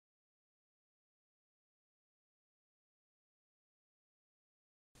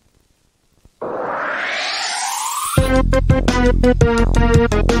Hello,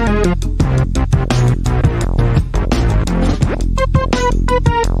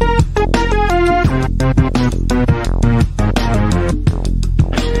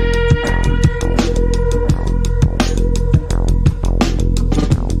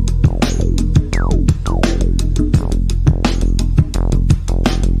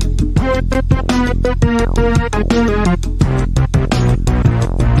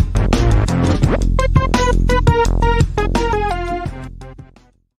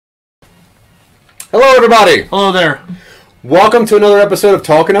 everybody. Hello there. Welcome to another episode of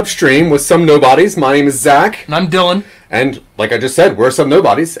Talking Upstream with Some Nobodies. My name is Zach. And I'm Dylan. And like I just said, we're Some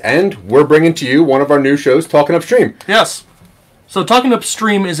Nobodies, and we're bringing to you one of our new shows, Talking Upstream. Yes. So Talking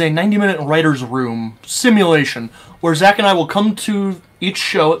Upstream is a 90-minute writer's room simulation where Zach and I will come to each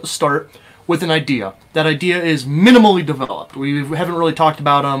show at the start with an idea. That idea is minimally developed. We haven't really talked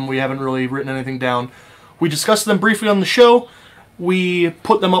about them. We haven't really written anything down. We discuss them briefly on the show. We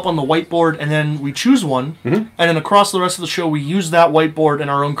put them up on the whiteboard, and then we choose one. And then across the rest of the show, we use that whiteboard and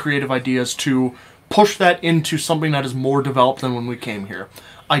our own creative ideas to push that into something that is more developed than when we came here.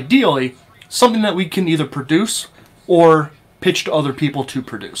 Ideally, something that we can either produce or pitch to other people to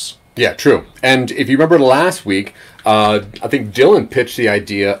produce. Yeah, true. And if you remember last week, I think Dylan pitched the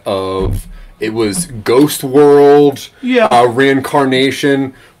idea of it was Ghost World,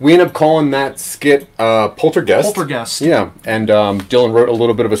 reincarnation. We ended up calling that skit Poltergeist. Poltergeist. Yeah, and Dylan wrote a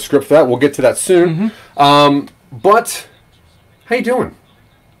little bit of a script for that. We'll get to that soon. But how you doing?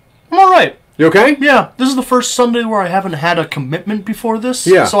 I'm all right. You okay? Yeah, this is the first Sunday where I haven't had a commitment before this,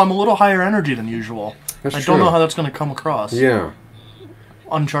 so I'm a little higher energy than usual. That's I true. don't know how that's going to come across. Yeah.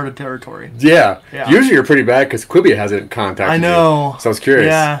 Uncharted territory. Yeah. Usually you're pretty bad because Quibi hasn't contacted I know. you. So I was curious.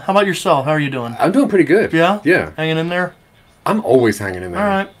 Yeah. How about yourself? How are you doing? I'm doing pretty good. Yeah? Yeah. Hanging in there? I'm always hanging in there. All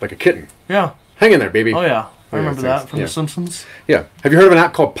right. Like a kitten. Yeah. Hang in there, baby. Oh, yeah. I remember thanks. that from The Simpsons. Yeah. Have you heard of an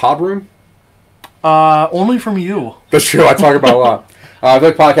app called Podroom? Only from you. That's true. I talk about a lot. If you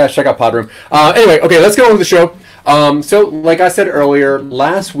like podcasts, check out Podroom. Anyway, okay, let's go on with the show. So, like I said earlier,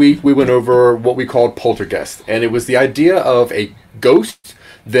 last week we went over what we called Poltergeist. And it was the idea of a ghost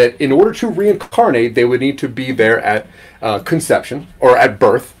that in order to reincarnate, they would need to be there at conception or at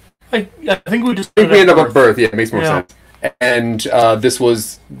birth. I think we just... I think we end up at birth. Yeah, it makes more sense. And this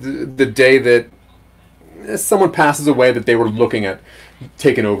was the day that someone passes away that they were looking at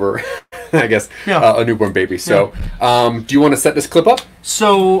taking over, I guess, a newborn baby. So, do you want to set this clip up?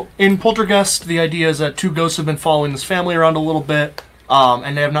 So, in Poltergeist, the idea is that two ghosts have been following this family around a little bit,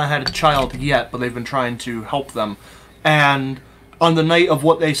 and they have not had a child yet, but they've been trying to help them. And on the night of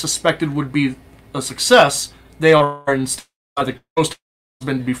what they suspected would be a success, they are instead the ghost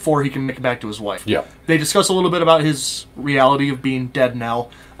husband before he can make it back to his wife. Yeah. They discuss a little bit about his reality of being dead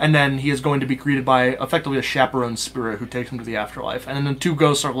now, and then he is going to be greeted by effectively a chaperone spirit who takes him to the afterlife. And then the two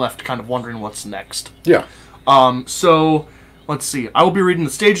ghosts are left kind of wondering what's next. Yeah. So, let's see. I will be reading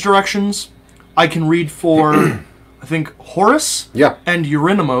the stage directions. I can read for, I think, Horus and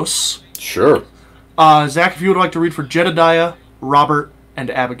Euronymous. Sure. Zach, if you would like to read for Jedediah, Robert, and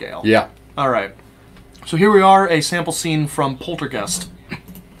Abigail. Yeah. All right. So here we are, a sample scene from Poltergeist.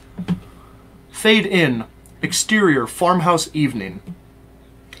 Fade in. Exterior farmhouse evening.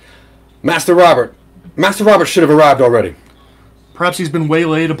 Master Robert should have arrived already. Perhaps he's been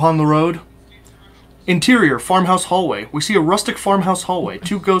waylaid upon the road. Interior farmhouse hallway. We see a rustic farmhouse hallway.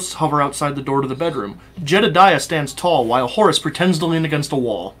 Two ghosts hover outside the door to the bedroom. Jedediah stands tall while Horus pretends to lean against a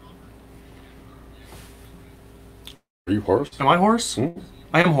wall. Are you Horus? Am I Horus?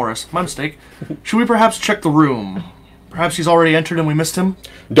 I am Horus. My mistake. Should we perhaps check the room? Perhaps he's already entered and we missed him?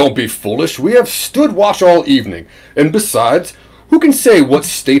 Don't be foolish. We have stood watch all evening. And besides, who can say what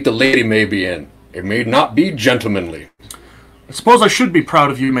state the lady may be in? It may not be gentlemanly. I suppose I should be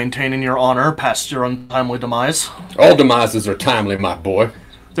proud of you maintaining your honor past your untimely demise. All demises are timely, my boy.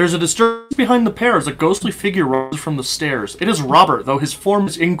 There's a disturbance behind the pair as a ghostly figure rises from the stairs. It is Robert, though his form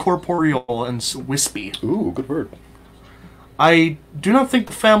is incorporeal and wispy. Ooh, good word. I do not think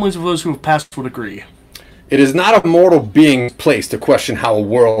the families of those who have passed would agree. It is not a mortal being's place to question how a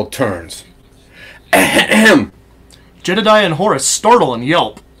world turns. Ahem. Jedediah and Horus startle and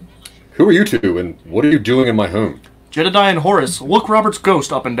yelp. Who are you two, and what are you doing in my home? Jedediah and Horus look Robert's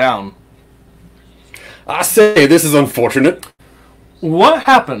ghost up and down. I say, this is unfortunate. What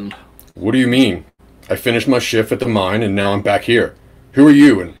happened? What do you mean? I finished my shift at the mine, and now I'm back here. Who are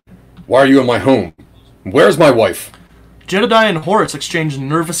you, and why are you in my home? Where's my wife? Jedediah and Horus exchange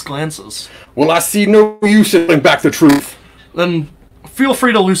nervous glances. Well, I see no use in telling back the truth. Then feel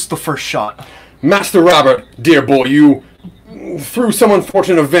free to loose the first shot. Master Robert, dear boy, you through some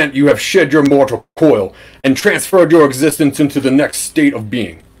unfortunate event, you have shed your mortal coil and transferred your existence into the next state of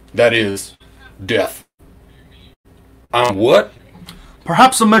being. That is, death. I'm what?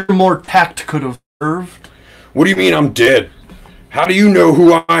 Perhaps a measure more tact could have served. What do you mean I'm dead? How do you know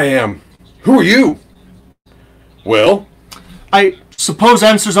who I am? Who are you? Well? I suppose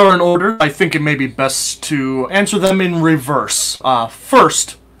answers are in order. I think it may be best to answer them in reverse.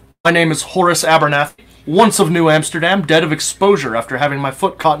 First, my name is Horace Abernathy, once of New Amsterdam, dead of exposure after having my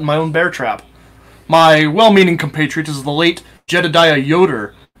foot caught in my own bear trap. My well-meaning compatriot is the late Jedediah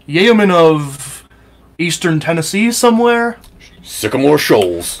Yoder, yeoman of Eastern Tennessee somewhere? Sycamore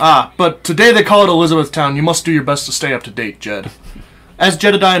Shoals. But today they call it Elizabethtown. You must do your best to stay up to date, Jed. As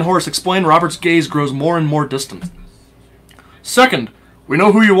Jedediah and Horace explain, Robert's gaze grows more and more distant. Second, we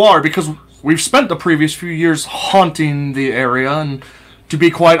know who you are because we've spent the previous few years haunting the area, and to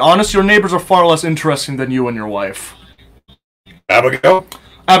be quite honest, your neighbors are far less interesting than you and your wife. Abigail?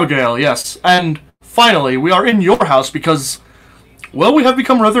 Abigail, yes. And finally, we are in your house because, well, we have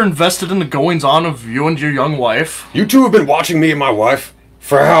become rather invested in the goings-on of you and your young wife. You two have been watching me and my wife?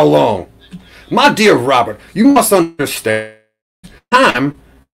 For how long? My dear Robert, you must understand. Time,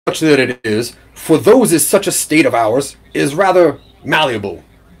 such that it is, for those is such a state of ours, is rather malleable.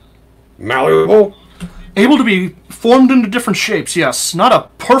 Malleable? Able to be formed into different shapes, yes. Not a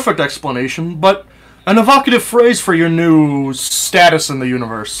perfect explanation, but an evocative phrase for your new status in the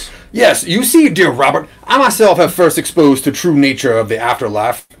universe. Yes, you see, dear Robert, I myself have first exposed the true nature of the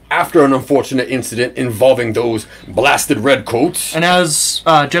afterlife after an unfortunate incident involving those blasted redcoats. And as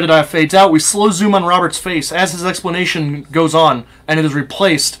Jedediah fades out, we slow zoom on Robert's face as his explanation goes on, and it is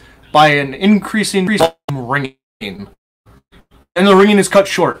replaced by an increasing ringing. And the ringing is cut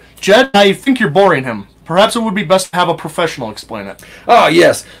short. Jed, I think you're boring him. Perhaps it would be best to have a professional explain it. Ah,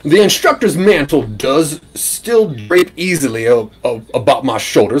 yes. The instructor's mantle does still drape easily about my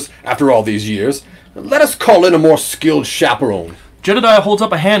shoulders after all these years. Let us call in a more skilled chaperone. Jedediah holds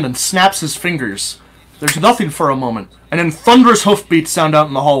up a hand and snaps his fingers. There's nothing for a moment, and then thunderous hoofbeats sound out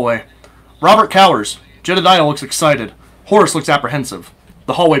in the hallway. Robert cowers. Jedediah looks excited. Horace looks apprehensive.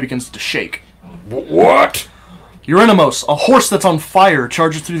 The hallway begins to shake. What? Euronymous, a horse that's on fire,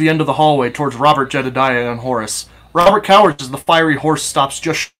 charges through the end of the hallway towards Robert, Jedediah, and Horace. Robert cowers as the fiery horse stops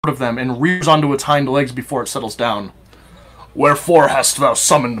just short of them and rears onto its hind legs before it settles down. Wherefore hast thou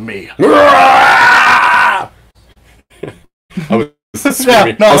summoned me? I was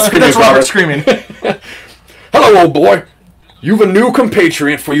screaming. That's Robert screaming. Hello, old boy. You've a new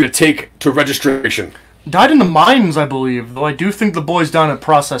compatriot for you to take to registration. Died in the mines, I believe, though I do think the boys down at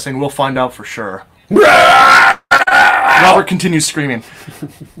processing will find out for sure. Robert continues screaming.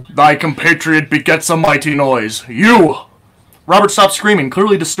 Thy compatriot begets a mighty noise. You! Robert stops screaming,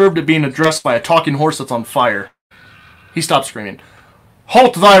 clearly disturbed at being addressed by a talking horse that's on fire. He stops screaming.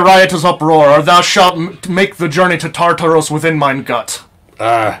 Halt thy riotous uproar, or thou shalt make the journey to Tartaros within mine gut.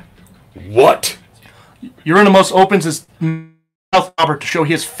 What? Euronymous opens his mouth, Robert, to show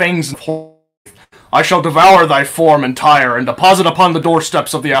he has fangs and horns. I shall devour thy form entire and deposit upon the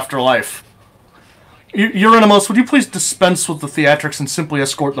doorsteps of the afterlife. Euronymous, would you please dispense with the theatrics and simply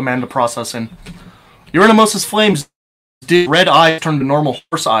escort the man to processing? Euronymous' flames did red eyes turn to normal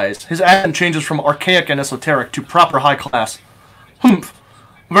horse eyes. His accent changes from archaic and esoteric to proper high class. Humph.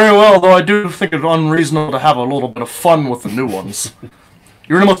 Very well, though I do think it unreasonable to have a little bit of fun with the new ones.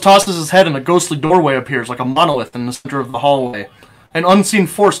 Euronymous tosses his head and a ghostly doorway appears like a monolith in the center of the hallway. An unseen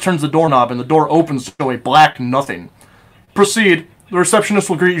force turns the doorknob and the door opens to show a black nothing. Proceed. The receptionist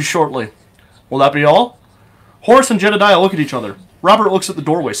will greet you shortly. Will that be all? Horace and Jedediah look at each other. Robert looks at the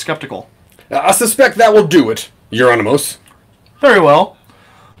doorway, skeptical. I suspect that will do it, Euronymous. Very well.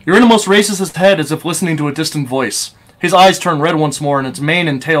 Euronymous raises his head as if listening to a distant voice. His eyes turn red once more, and its mane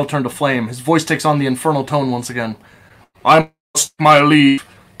and tail turn to flame. His voice takes on the infernal tone once again. I must my leave.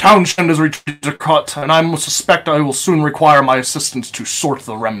 Townshend is retreated to Cut, and I suspect I will soon require my assistance to sort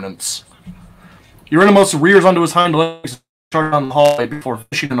the remnants. Euronymous rears onto his hind legs and charges down the hallway before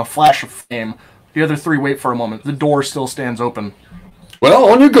vanishing in a flash of flame. The other three wait for a moment. The door still stands open. Well,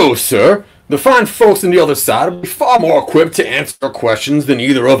 on you go, sir. The fine folks on the other side will be far more equipped to answer your questions than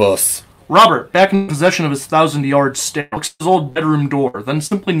either of us. Robert, back in possession of his 1,000-yard stare, looks at his old bedroom door, then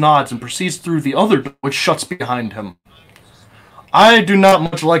simply nods and proceeds through the other door, which shuts behind him. I do not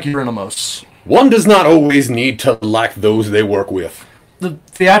much like Euronymous. One does not always need to like those they work with. The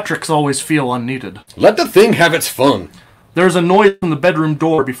theatrics always feel unneeded. Let the thing have its fun. There is a noise from the bedroom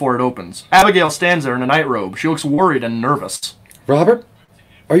door before it opens. Abigail stands there in a nightrobe. She looks worried and nervous. Robert,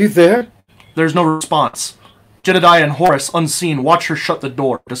 are you there? There's no response. Jedediah and Horace, unseen, watch her shut the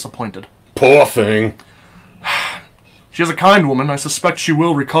door, disappointed. Poor thing. She is a kind woman. I suspect she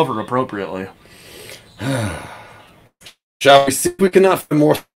will recover appropriately. Shall we see if we cannot find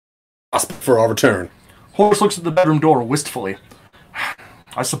more hospital for our return? Horace looks at the bedroom door wistfully.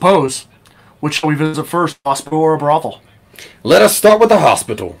 I suppose. Which shall we visit first, hospital or a brothel? Let us start with the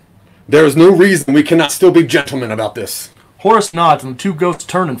hospital. There is no reason we cannot still be gentlemen about this. Horace nods and the two ghosts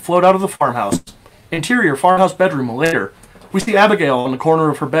turn and float out of the farmhouse. Interior farmhouse bedroom later. We see Abigail on the corner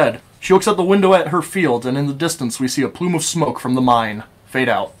of her bed. She looks out the window at her fields, and in the distance we see a plume of smoke from the mine. Fade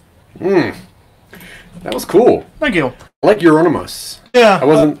out. That was cool. Thank you. I like Euronymous. Yeah. I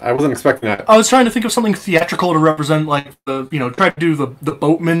wasn't expecting that. I was trying to think of something theatrical to represent, like, try to do the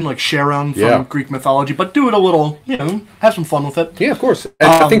boatman, like Charon from Greek mythology, but do it a little, have some fun with it. Yeah, of course. And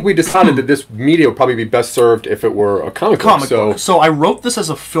I think we decided that this media would probably be best served if it were a comic book. So I wrote this as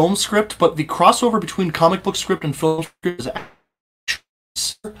a film script, but the crossover between comic book script and film script is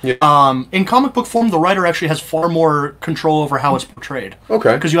in comic book form, the writer actually has far more control over how it's portrayed.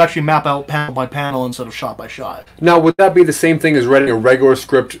 Okay. Because you actually map out panel by panel instead of shot by shot. Now, would that be the same thing as writing a regular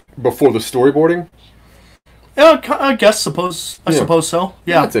script before the storyboarding? Yeah, I suppose so.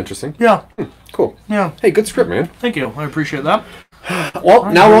 Yeah. That's interesting. Yeah. Cool. Yeah. Hey, good script, man. Thank you. I appreciate that.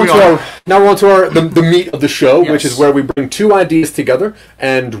 Well, now we're on to the meat of the show, which is where we bring two ideas together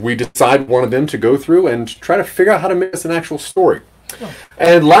and we decide one of them to go through and try to figure out how to make this an actual story. Yeah.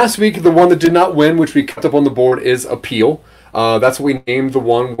 And last week, the one that did not win, which we kept up on the board, is Appeal. That's what we named the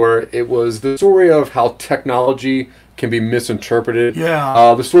one where it was the story of how technology can be misinterpreted.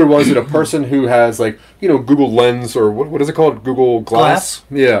 Yeah. The story was that a person who has, Google Lens, or what is it called? Google Glass?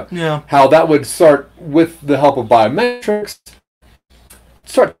 Yeah. Yeah. How that would start, with the help of biometrics,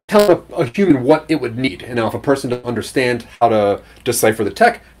 start telling a human what it would need. And now if a person doesn't understand how to decipher the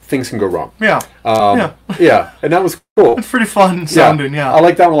tech, things can go wrong. Yeah. Yeah, and that was cool. It's pretty fun sounding, yeah. I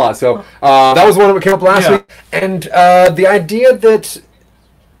like that one a lot. So that was one that came up last week. And the idea that...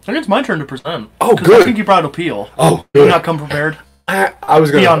 I think it's my turn to present. Oh, good. I think you brought Appeal. Oh, good. Did you not come prepared? I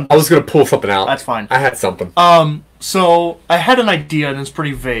was gonna pull something out. That's fine. I had something. So I had an idea and it's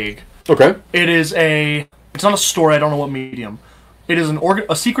pretty vague. Okay. It's not a story, I don't know what medium. It is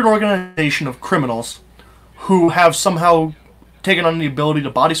a secret organization of criminals who have somehow taken on the ability to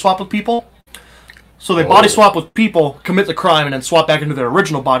body swap with people. So they body swap with people, commit the crime, and then swap back into their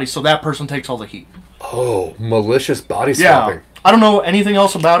original body, so that person takes all the heat. Oh, malicious body swapping. Yeah. I don't know anything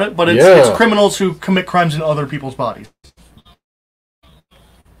else about it, but it's criminals who commit crimes in other people's bodies.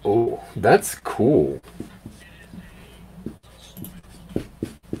 Oh, that's cool.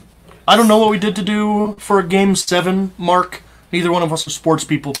 I don't know what we did to do for a Game 7, Mark. Neither one of us are sports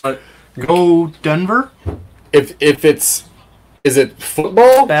people, but go Denver? If it's... Is it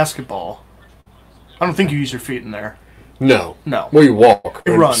football? Basketball. I don't think you use your feet in there. No. No. Well, you walk.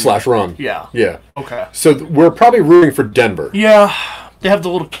 You run. /run. Yeah. Yeah. Okay. So we're probably rooting for Denver. Yeah. They have the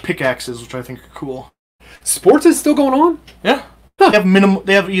little pickaxes, which I think are cool. Sports is still going on? Yeah. Huh.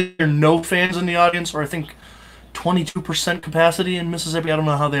 They have either no fans in the audience, or I think 22% capacity in Mississippi. I don't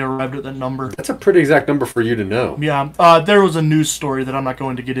know how they arrived at that number. That's a pretty exact number for you to know. Yeah. There was a news story that I'm not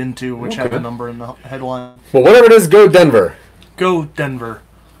going to get into, which had the number in the headline. Well, whatever it is, go Denver. Go Denver.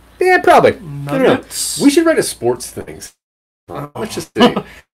 Yeah, probably. Nuggets. I don't know. We should write a sports things. Let's just see.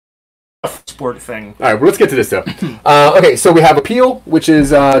 Sport thing. All right, well, let's get to this stuff. Okay, so we have Appeal, which is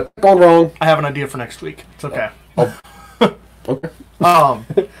gone wrong. I have an idea for next week. It's okay. Okay.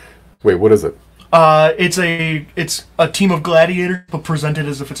 Wait, what is it? It's a team of gladiators, but presented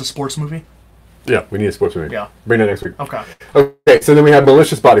as if it's a sports movie. Yeah, we need a sports movie. Yeah. Bring that next week. Okay. Okay, so then we have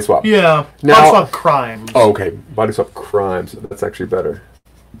Malicious Body Swap. Yeah. Now, Body Swap Crimes. Oh, okay. Body Swap Crimes. That's actually better.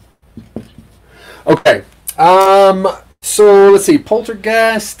 Okay. So let's see.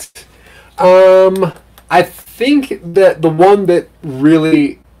 Poltergeist. I think that the one that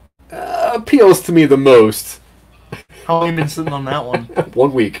really appeals to me the most. How long have you been sitting on that one?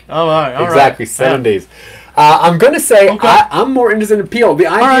 1 week. Oh, all right. Exactly, 7 days. I'm going to say I'm more interested in Appeal. The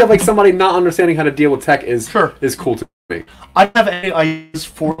idea of somebody not understanding how to deal with tech is cool to me. I have ideas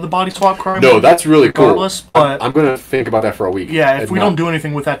for the body swap crime. No, that's really cool. But I'm going to think about that for a week. Yeah, if we don't do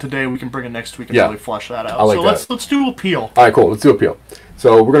anything with that today, we can bring it next week and really flesh that out. I like that. Let's do Appeal. All right, cool. Let's do Appeal.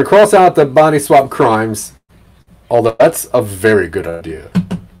 So we're going to cross out the body swap crimes. Although that's a very good idea.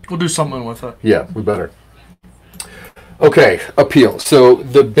 We'll do something with it. Yeah, we better. Okay, Appeal. So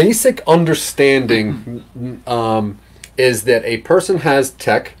the basic understanding is that a person has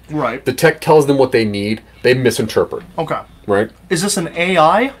tech. Right. The tech tells them what they need. They misinterpret. Okay. Right. Is this an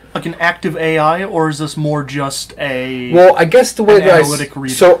AI, like an active AI, or is this more just a... Well, I guess the way an that analytic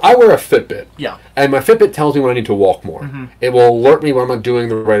reader? So I wear a Fitbit. Yeah. And my Fitbit tells me when I need to walk more. It will alert me when I'm not doing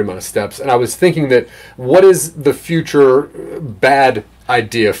the right amount of steps. And I was thinking that what is the future bad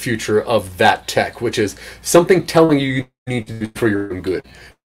idea future of that tech, which is something telling you need to do for your own good.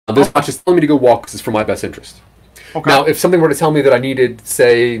 This watch is telling me to go walk because it's for my best interest. Okay. Now, if something were to tell me that I needed,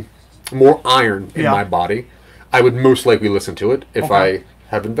 say, more iron in my body, I would most likely listen to it if I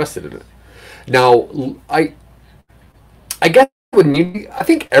have invested in it. Now, I guess I would need. I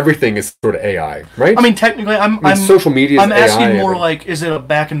think everything is sort of AI, right? I mean, technically, I'm social media. I'm asking AI, more like, is it a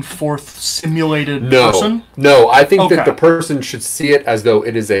back and forth simulated no, person? No, I think that the person should see it as though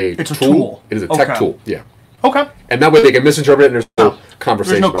it is a tool. It is a tech tool. Yeah. Okay. And that way they can misinterpret it and there's no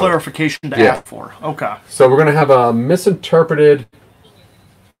conversation. There's no clarification to ask for. Okay. So we're going to have a misinterpreted...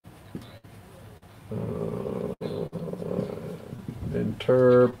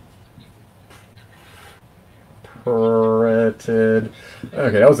 interpreted...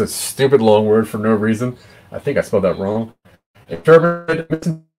 Okay, that was a stupid long word for no reason. I think I spelled that wrong.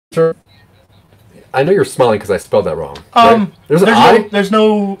 Interpreted... I know you're smiling because I spelled that wrong. Right? There's an I? There's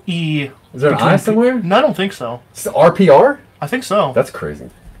no E. Is there an I somewhere? No, I don't think so. It's RPR? I think so. That's crazy.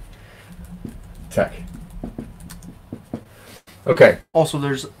 Tech. Okay. Also,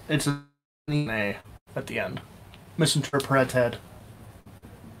 it's an A at the end. Misinterpreted.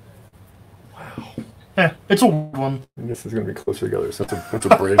 Wow. It's a weird one. I guess it's going to be closer together, so that's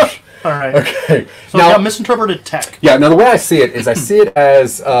a bridge. All right. Okay. So now, misinterpreted tech. Yeah, now the way I see it is I see it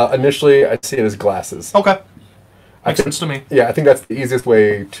as, initially, I see it as glasses. Okay. Makes sense to me. Yeah, I think that's the easiest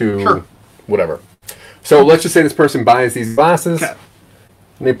way to whatever. So let's just say this person buys these glasses, and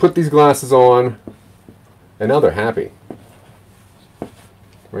they put these glasses on, and now they're happy.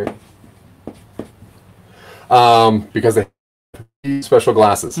 Right? Because they have special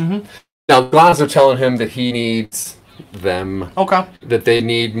glasses. Now, the glasses are telling him that he needs them. Okay. That they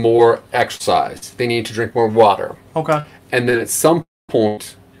need more exercise. They need to drink more water. Okay. And then at some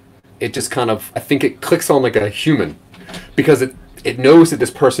point, it just kind of, I think it clicks on like a human. Because it knows that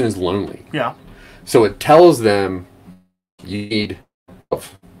this person is lonely. Yeah. So it tells them, you need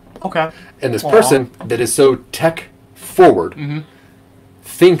love. Okay. And this person that is so tech forward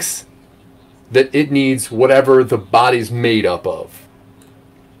thinks that it needs whatever the body's made up of.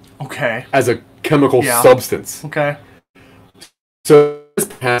 Okay. As a chemical substance. Okay. So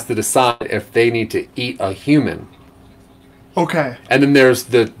this has to decide if they need to eat a human. Okay. And then there's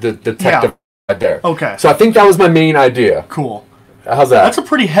the tech right there. Okay. So I think that was my main idea. Cool. How's that? That's a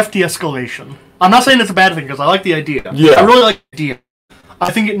pretty hefty escalation. I'm not saying it's a bad thing because I like the idea. Yeah. I really like the idea.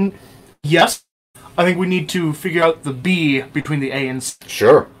 I think yes. I think we need to figure out the B between the A and C.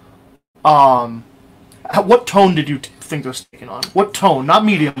 Sure. What tone did you think this was taken on? What tone? Not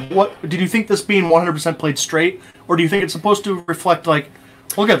medium. What did you think this being 100% played straight, or do you think it's supposed to reflect like,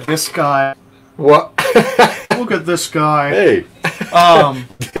 look at this guy. What? Look at this guy. Hey.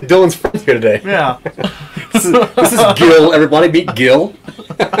 Dylan's friends here today. Yeah. This is Gil. Everybody meet Gil.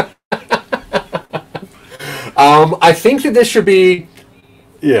 I think that this should be.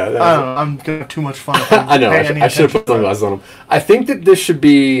 Yeah. I don't know. I'm getting too much fun. I know. I should have put sunglasses on him. I think that this should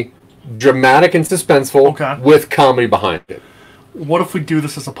be dramatic and suspenseful with comedy behind it. What if we do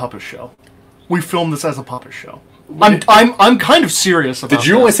this as a puppet show? We film this as a puppet show. I'm kind of serious about. Did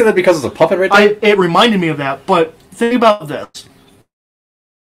you only say that because it's a puppet right there? It reminded me of that, but think about this: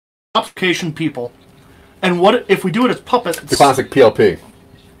 application people, and what if we do it as puppets? The classic PLP.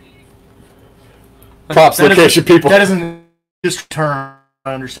 Props, location, people. That isn't an industry term.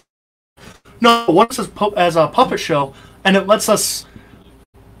 I understand. No, what if it's as a puppet show, and it lets us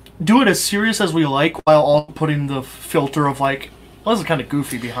do it as serious as we like, while also putting the filter of like, well, this is kind of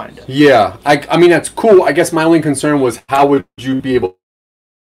goofy behind it. Yeah, I mean that's cool. I guess my only concern was how would you be able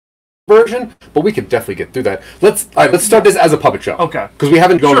version, but we could definitely get through that. Let's start this as a puppet show. Okay. Because we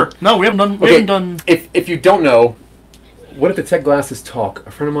haven't gone. Sure. No, we haven't done. We haven't done. If you don't know, what if the tech glasses talk?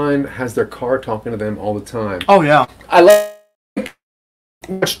 A friend of mine has their car talking to them all the time. Oh yeah. I like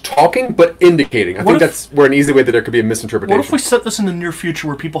much talking, but indicating. I think that's where an easy way that there could be a misinterpretation. What if we set this in the near future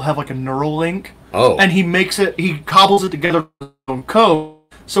where people have like a neural link? Oh. And he cobbles it together with his own code,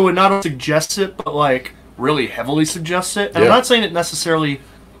 so it not only suggests it, but like really heavily suggests it. And I'm not saying it necessarily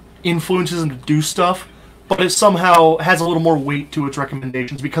influences him to do stuff, but it somehow has a little more weight to its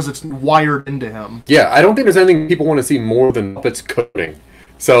recommendations because it's wired into him. Yeah, I don't think there's anything people want to see more than Muppets coding.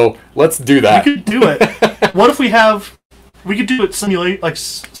 So let's do that. We could do it. What if we have We could do it simulate like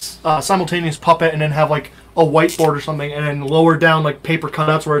simultaneous puppet, and then have like a whiteboard or something, and then lower down like paper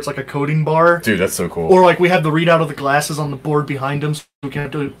cutouts where it's like a coding bar. Dude, that's so cool. Or like we have the readout of the glasses on the board behind him, so we can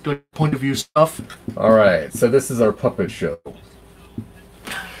do like point of view stuff. All right, so this is our puppet show.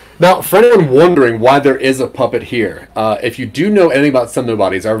 Now, for anyone wondering why there is a puppet here, if you do know anything about Some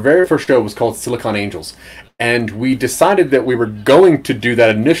Nobodies, our very first show was called Silicon Angels, and we decided that we were going to do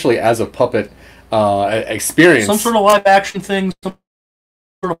that initially as a puppet experience. Some sort of live action thing.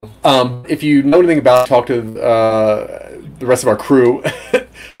 If you know anything about it, talk to the rest of our crew.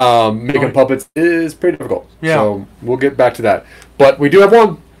 Making puppets is pretty difficult. Yeah. So we'll get back to that. But we do have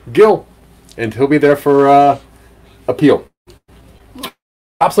one, Gil, and he'll be there for appeal.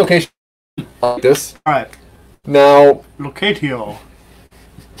 Ops location like this. All right. Now, locatio.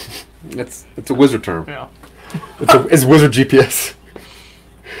 It's a wizard term. Yeah. It's wizard GPS.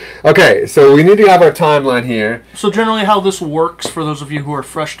 Okay, so we need to have our timeline here. So generally how this works, for those of you who are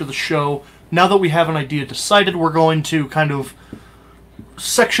fresh to the show, now that we have an idea decided, we're going to kind of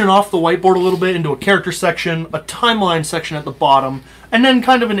section off the whiteboard a little bit into a character section, a timeline section at the bottom, and then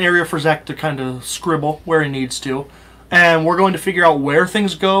kind of an area for Zach to kind of scribble where he needs to. And we're going to figure out where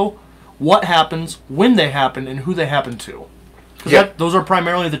things go, what happens, when they happen, and who they happen to. Because those are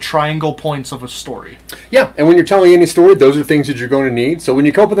primarily the triangle points of a story. Yeah, and when you're telling any story, those are things that you're going to need. So when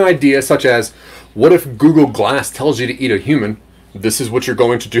you come up with an idea such as, what if Google Glass tells you to eat a human? This is what you're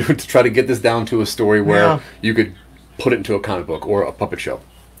going to do to try to get this down to a story where you could put it into a comic book or a puppet show.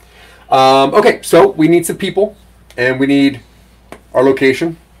 Okay, so we need some people, and we need our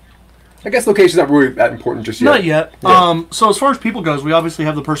location. I guess location's not really that important just yet. Not yet. Yeah. So as far as people goes, we obviously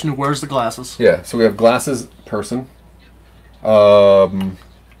have the person who wears the glasses. Yeah, so we have glasses person. I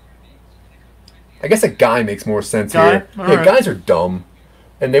guess a guy makes more sense here. Right. Guys are dumb,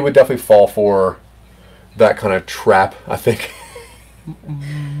 and they would definitely fall for that kind of trap, I think.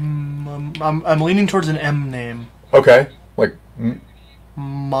 I'm leaning towards an M name. Okay, like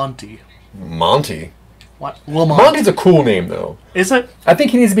Monty. Monty? What? Lamont. Monty's a cool name, though. Is it? I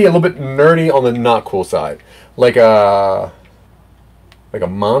think he needs to be a little bit nerdy on the not cool side, like a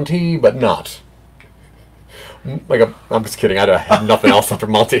Monty, but not. I'm just kidding. I have nothing else after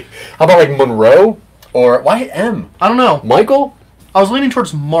Monty. How about like Monroe? Or why M? I don't know. Michael? I was leaning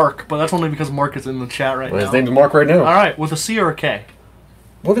towards Mark, but that's only because Mark is in the chat right now. His name's Mark right now. All right, with a C or a K?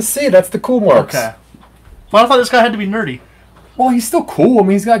 With a C. That's the cool marks. Okay. Well, I thought this guy had to be nerdy. Well, he's still cool. I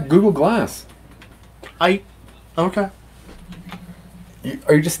mean, he's got Google Glass. Okay.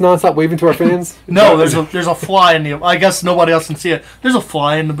 Are you just nonstop waving to our fans? No, there's a fly in the. I guess nobody else can see it. There's a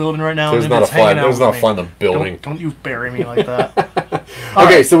fly in the building right now. There's not a fly. There's not a fly in the building. Don't you bury me like that.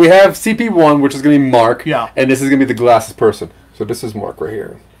 Okay, right. So we have CP1, which is going to be Mark. Yeah. And this is going to be the glasses person. So this is Mark right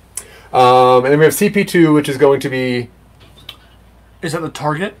here. And then we have CP2, which is going to be. Is that the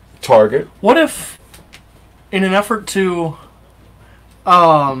target? Target. What if, in an effort to,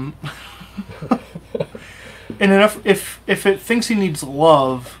 if it thinks he needs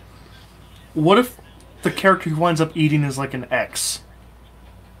love, what if the character he winds up eating is like an X?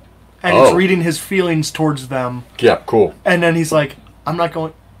 And it's reading his feelings towards them. Yeah, cool. And then he's like, I'm not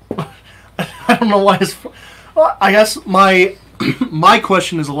going... I don't know why his... I guess my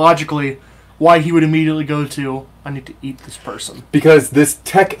question is logically why he would immediately go to, I need to eat this person. Because this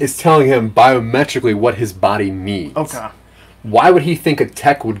tech is telling him biometrically what his body needs. Okay. Why would he think a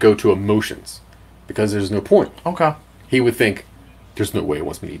tech would go to emotions? Because there's no point. Okay. He would think, there's no way it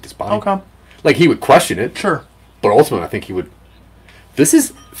wants me to eat this body. Okay. Like, he would question it. Sure. But ultimately, I think he would... This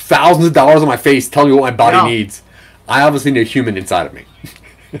is thousands of dollars on my face telling me what my body needs. I obviously need a human inside of me.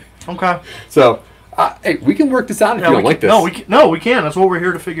 Okay. So, hey, we can work this out if you don't like this. No, we can. That's what we're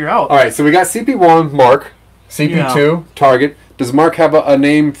here to figure out. All right, so we got CP1, Mark. CP2, Target. Does Mark have a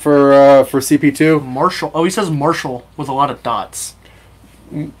name for CP2? Marshall. Oh, he says Marshall with a lot of dots.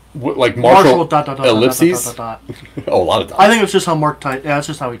 Like Marshall ellipses? Dot. Oh, a lot of dots. I think it's just how Mark types. Yeah, it's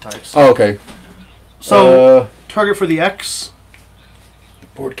just how he types. Oh, okay. So, target for the X. The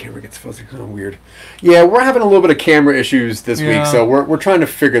board camera gets fuzzy. Oh, weird. Yeah, we're having a little bit of camera issues this week, so we're trying to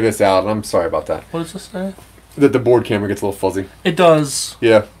figure this out, and I'm sorry about that. What does this say? That the board camera gets a little fuzzy. It does.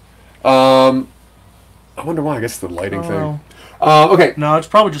 Yeah. I wonder why. I guess it's the lighting thing. Okay. No, it's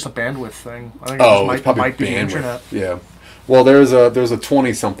probably just a bandwidth thing. I think it's probably might be bandwidth. the internet. Yeah. Well, there's a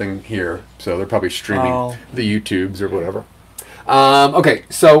 20-something here, so they're probably streaming the YouTubes or whatever. Okay,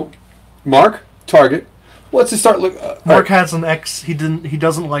 so Mark, Target. Let's just start. Mark has an ex he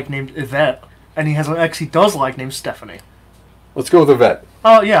doesn't like named Yvette, and he has an ex he does like named Stephanie. Let's go with Yvette.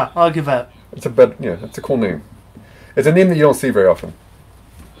 Oh yeah, I like Yvette. It's that's a cool name. It's a name that you don't see very often.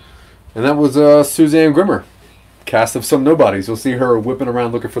 And that was Suzanne Grimmer. cast of Some Nobodies. You'll see her whipping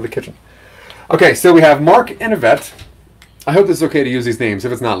around looking for the kitchen. Okay, so we have Mark and Yvette. I hope this is okay to use these names.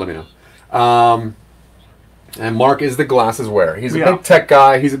 If it's not, let me know. And Mark is the glasses wearer. He's a big tech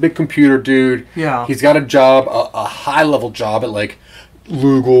guy. He's a big computer dude. Yeah. He's got a job, a high-level job at, like,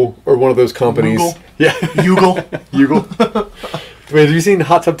 Lugel or one of those companies. Lugel? Yeah. Yugle. Yugle. Wait, have you seen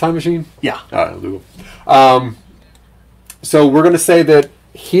Hot Tub Time Machine? Yeah. All right, Lugel. So we're going to say that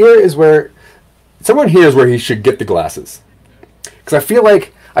here is where... Someone here is where he should get the glasses. Because I feel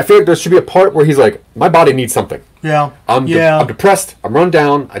like there should be a part where he's like, my body needs something. Yeah. I'm depressed. I'm run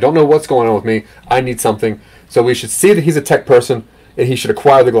down. I don't know what's going on with me. I need something. So we should see that he's a tech person, and he should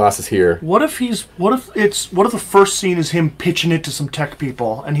acquire the glasses here. What if the first scene is him pitching it to some tech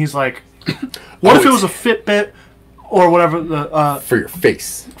people, and he's like, what if it was a Fitbit or whatever for your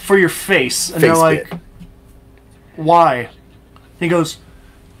face. For your face, and Face they're like, bit. why? He goes,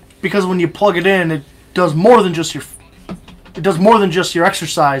 because when you plug it in, it does more than just your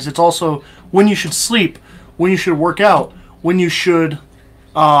exercise. It's also when you should sleep, when you should work out, when you should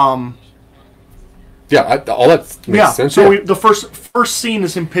all that makes sense. So the first scene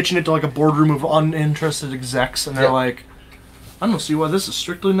is him pitching it to like a boardroom of uninterested execs, and they're like, I don't see why this is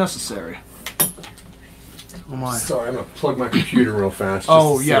strictly necessary. Oh my. Sorry, I'm going to plug my computer real fast.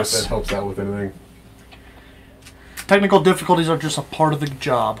 If that helps out with anything. Technical difficulties are just a part of the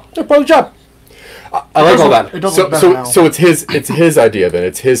job. They're part of the job. I like all that. It does look better now. So it's his idea then.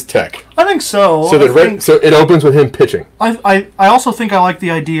 It's his tech. I think so. So it opens with him pitching. I also think I like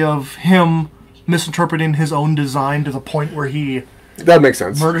the idea of him misinterpreting his own design to the point where he that makes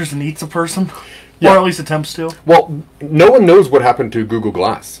sense. Murders and eats a person, Yeah. or at least attempts to. Well, no one knows what happened to Google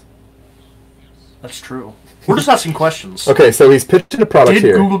Glass. That's true. We're just asking questions. Okay, so he's pitching a product Did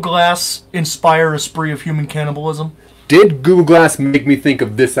here. Google Glass inspire a spree of human cannibalism? Did Google Glass make me think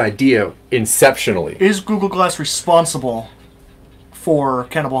of this idea inceptionally? Is Google Glass responsible for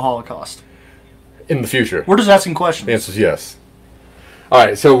cannibal holocaust? In the future? We're just asking questions. The answer is yes. All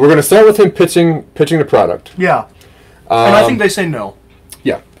right, so we're going to start with him pitching the product. Yeah. And I think they say no.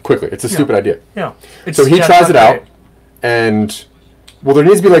 Yeah, quickly. It's a stupid idea. Yeah. So he tries it out, and, well, there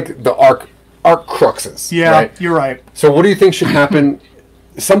needs to be, like, the arc cruxes. Yeah, right? You're right. So what do you think should happen?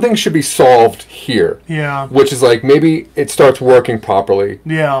 Something should be solved here. Yeah. Which is, like, maybe it starts working properly.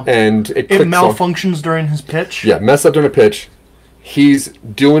 Yeah. And it malfunctions during his pitch. Yeah, mess up during a pitch. He's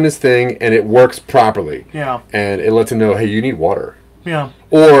doing his thing, and it works properly. Yeah. And it lets him know, hey, you need water. Yeah.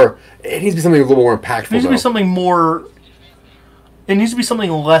 Or it needs to be something a little more impactful. It needs to be something more. It needs to be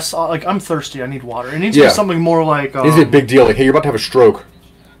something less like I'm thirsty. I need water. It needs to be something more like. It needs to be a big deal. Like, hey, you're about to have a stroke,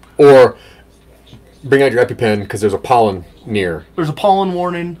 or bring out your EpiPen because there's a pollen near. There's a pollen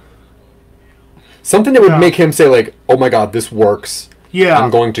warning. Something that would make him say like, "Oh my God, this works. Yeah, I'm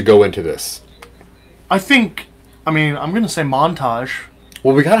going to go into this." I mean, I'm gonna say montage.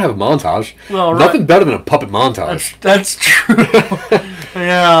 Well, we gotta have a montage. Well, nothing better than a puppet montage. That's true.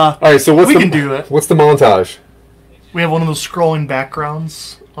 Yeah. All right, so we can do it. What's the montage? We have one of those scrolling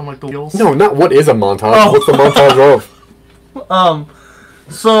backgrounds on like the wheels. No, not what is a montage. Oh. What's the montage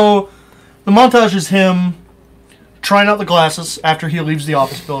of? So the montage is him trying out the glasses after he leaves the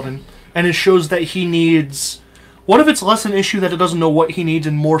office building, and it shows that he needs. What if it's less an issue that it doesn't know what he needs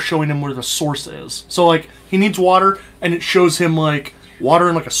and more showing him where the source is? So like he needs water, and it shows him like water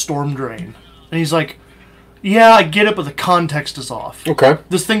in like a storm drain, and he's like, "Yeah, I get it, but the context is off. Okay.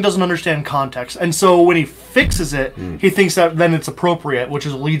 This thing doesn't understand context." And so when he fixes it, he thinks that then it's appropriate, which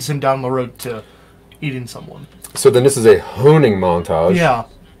is leads him down the road to eating someone. So then this is a honing montage. Yeah.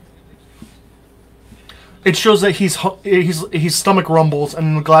 It shows that his stomach rumbles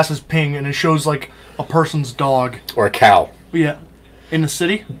and the glasses ping, and it shows like a person's dog or a cow. Yeah, in the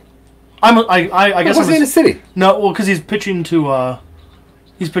city. I guess. Was he in the city? No, well, because he's pitching to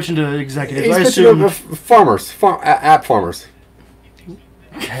executives. He's I pitching assume to farmers, app farmers.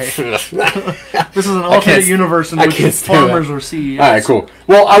 Okay. This is an alternate universe in which farmers are CEOs. All right, cool.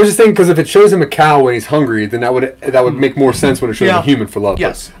 Well, I was just thinking because if it shows him a cow when he's hungry, then that would make more sense when it shows him a human for love.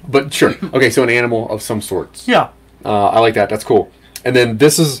 Yes. But sure. Okay, so an animal of some sorts. Yeah. I like that. That's cool. And then then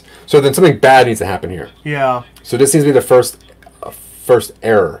something bad needs to happen here. Yeah. So this seems to be the first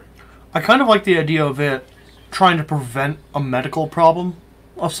error. I kind of like the idea of it trying to prevent a medical problem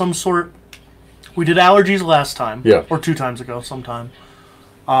of some sort. We did allergies last time. Yeah. Or 2 times ago sometime.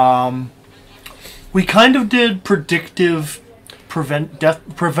 We kind of did preventative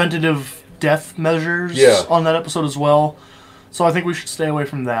death measures on that episode as well. So I think we should stay away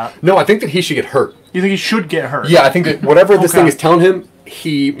from that. No, I think that he should get hurt. You think he should get hurt? Yeah, I think that whatever this thing is telling him,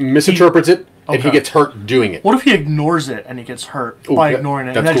 he misinterprets it and he Okay. gets hurt doing it. What if he ignores it and he gets hurt Ooh, by that- ignoring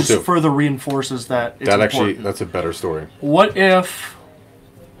it? that's And that cool just too. further reinforces that it's That actually, important. that's a better story. What if...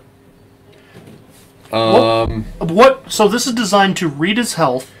 Um, What? So this is designed to read his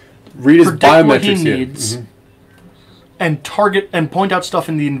health, read his predict what he biometrics here. needs, and target and point out stuff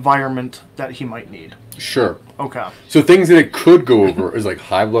in the environment that he might need. Sure. Okay. So things that it could go over is like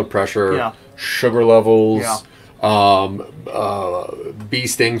high blood pressure, Yeah. sugar levels, Yeah. bee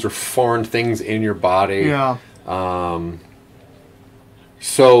stings or foreign things in your body. Yeah.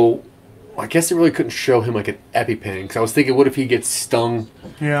 So I guess it really couldn't show him like an EpiPen because I was thinking, what if he gets stung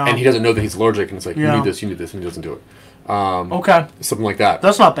Yeah. and he doesn't know that he's allergic and it's like, Yeah. you need this, and he doesn't do it. Okay. Something like that.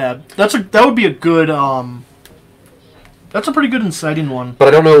 That's not bad. That would be a good that's a pretty good inciting one. But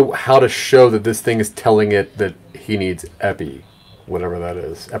I don't know how to show that this thing is telling it that he needs epi, whatever that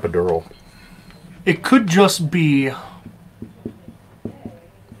is, epidural. It could just be,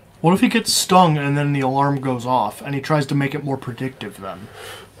 what if he gets stung and then the alarm goes off and he tries to make it more predictive then?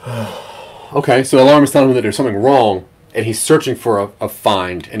 Okay, so the alarm is telling him that there's something wrong, and he's searching for a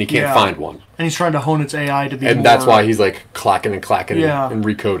find, and he can't Yeah. find one. And he's trying to hone its AI to be And more, that's why he's like clacking and clacking Yeah. and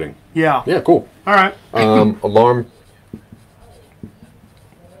recoding. Yeah. Yeah, cool. All right. Alarm.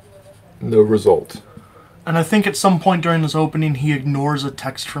 No result. And I think at some point during this opening he ignores a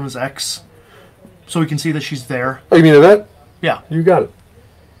text from his ex so we can see that she's there. Oh, you mean that? Yeah. You got it.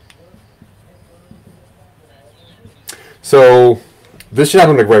 So, this should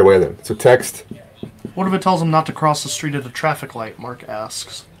happen like right away then. So text. What if it tells him not to cross the street at a traffic light, Mark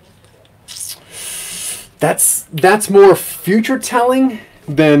asks. That's more future telling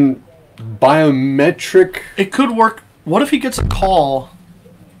than biometric. It could work. What if he gets a call?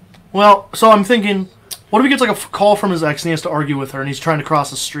 Well, so I'm thinking, what if he gets like a call from his ex and he has to argue with her and he's trying to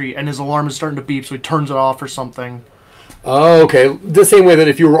cross the street and his alarm is starting to beep so he turns it off or something. Oh, okay. The same way that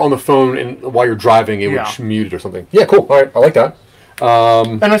if you were on the phone and while you're driving, it Yeah. would mute it or something. Yeah, cool. All right, I like that.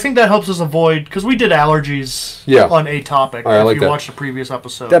 And I think that helps us avoid, because we did allergies Yeah. on a topic All right, I if like you that. watched the previous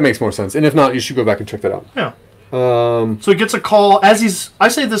episode. That makes more sense. And if not, you should go back and check that out. Yeah. So he gets a call as he's. I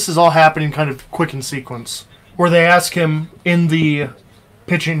say this is all happening kind of quick in sequence, where they ask him in the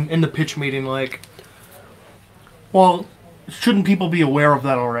pitch meeting, like, well, shouldn't people be aware of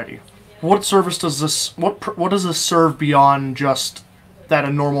that already? What service does this? What does this serve beyond just that a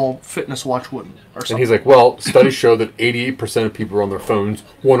normal fitness watch wouldn't, or And something? he's like, well, studies show that 88% of people are on their phones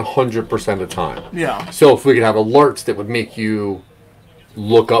 100% of the time. Yeah. So if we could have alerts that would make you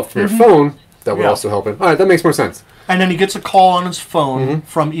look up from your phone, that would Mm-hmm. Yeah. also help him. All right, that makes more sense. And then he gets a call on his phone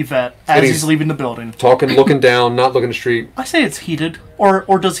from Yvette as And he's he's- leaving the building. Talking, looking down, not looking at the street. I say it's heated, or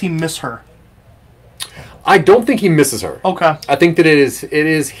does he miss her? I don't think he misses her. Okay. I think that it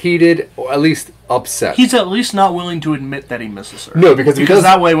is heated, or at least upset. He's at least not willing to admit that he misses her. No, because if he does-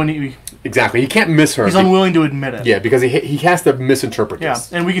 that way when he's Exactly. He can't miss her. unwilling to admit it. Yeah, because he has to misinterpret Yeah,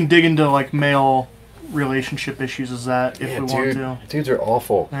 this. and we can dig into like male relationship issues as that if we want to. Dudes are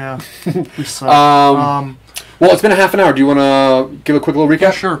awful. Yeah, we suck. Well, it's been a half an hour. Do you want to give a quick little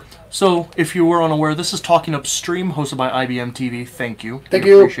recap? Sure. So, if you were unaware, this is Talking Upstream, hosted by IBM TV. Thank you. Thank We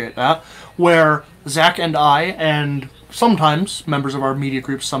you. Appreciate that. Where Zach and I, and sometimes members of our media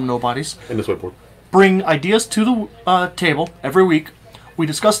group, some nobodies, In this whiteboard. bring ideas to the table every week. We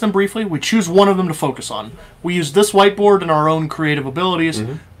discuss them briefly. We choose one of them to focus on. We use this whiteboard and our own creative abilities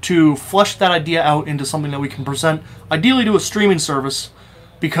to flesh that idea out into something that we can present, ideally to a streaming service,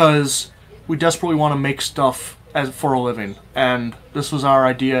 because we desperately want to make stuff for a living. And this was our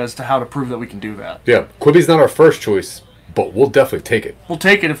idea as to how to prove that we can do that. Yeah. Quibi's not our first choice, but we'll definitely take it. We'll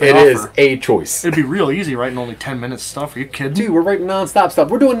take it if they It is offer. a choice. It'd be real easy writing only 10 minutes stuff. Are you kidding? Dude, we're writing non-stop stuff.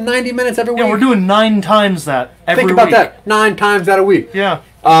 We're doing 90 minutes every week. Yeah, we're doing 9 times that every Think about week. that. 9 times out a week. Yeah.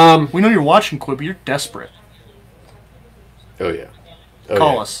 We know you're watching Quibi. You're desperate. Oh, yeah. Oh,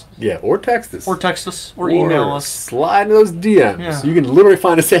 Call yeah. us. Yeah, or text us. Or text us. Or email us. Slide into those DMs. Yeah. You can literally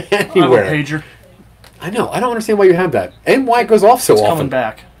find us I have a anywhere. pager. I know. I don't understand why you have that. And why it goes off so It's often. coming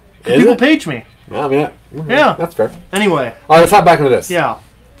back. Is People it? page me. I mean, Yeah. That's fair. Anyway. All right, let's hop back into this. Yeah.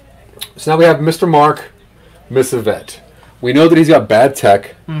 So now we have Mr. Mark, Miss Yvette. We know that he's got bad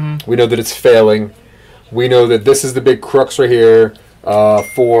tech. We know that it's failing. We know that this is the big crux right here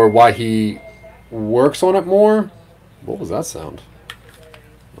for why he works on it more. What was that sound?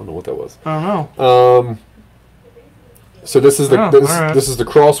 I don't know what that was. I don't know. So this is the Oh, this, all right. this is the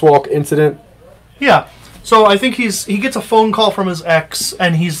crosswalk incident. Yeah. So I think he gets a phone call from his ex,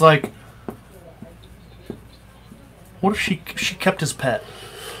 and he's like, "What if she kept his pet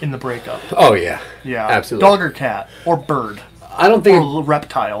in the breakup?" Oh yeah, Yeah. absolutely. Dog or cat or bird I don't think or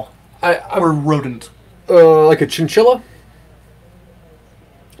reptile I or rodent. like a chinchilla.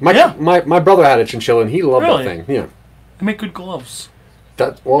 My brother had a chinchilla, and he loved Really? that thing. Yeah. They make good gloves.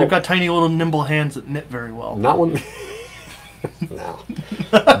 They've got tiny little nimble hands that knit very well. Not one. No.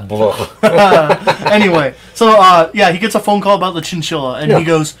 Anyway, so he gets a phone call about the chinchilla, and he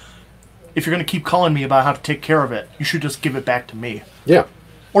goes, "If you're going to keep calling me about how to take care of it, you should just give it back to me." Yeah.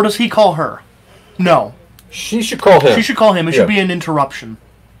 Or does he call her? No. She should call him. She should call him. It should be an interruption.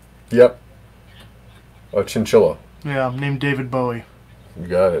 Yep. A chinchilla. Yeah, named David Bowie. You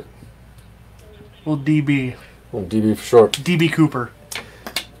got it. Little DB. Well, DB for short. DB Cooper.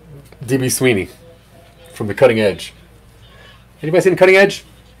 DB Sweeney. From The Cutting Edge. Anybody seen The Cutting Edge?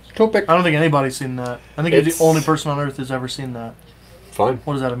 Topic. I don't think anybody's seen that. I think you're the only person on earth who's ever seen that. Fine.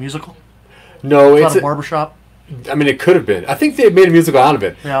 What is that, a musical? No, it's not a barbershop? I mean, it could have been. I think they made a musical out of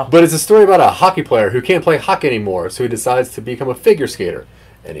it. Yeah. But it's a story about a hockey player who can't play hockey anymore, so he decides to become a figure skater.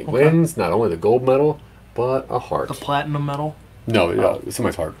 And he wins not only the gold medal, but a heart. The platinum medal? No,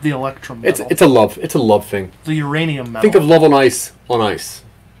 somebody's heart. The electrum medal. It's a love thing. The uranium medal. Think of love on ice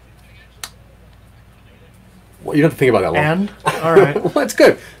Well, you don't have to think about that long. And? All right. Well, that's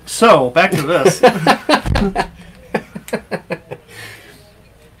good. So, back to this.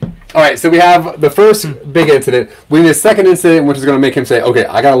 All right, so we have the first big incident. We need a second incident, which is going to make him say, okay,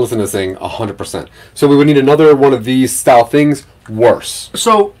 I got to listen to this thing 100%. So we would need another one of these style things, worse.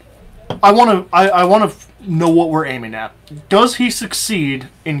 So, I want to know what we're aiming at. Does he succeed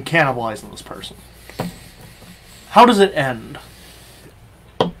in cannibalizing this person? How does it end?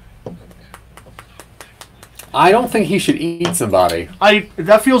 I don't think he should eat somebody.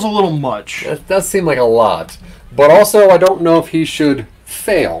 That feels a little much. That does seem like a lot. But also, I don't know if he should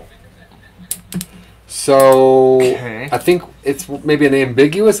fail. So, okay. I think it's maybe an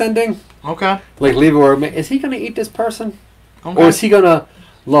ambiguous ending. Okay. Like, leave it where, is he going to eat this person? Okay. Or is he going to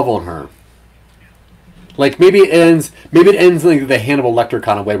love on her? Like, maybe it ends like the Hannibal Lecter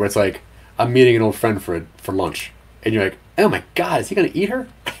kind of way, where it's like, I'm meeting an old friend for lunch. And you're like, oh my God, is he going to eat her?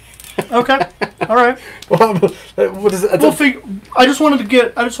 Okay. All right. I just wanted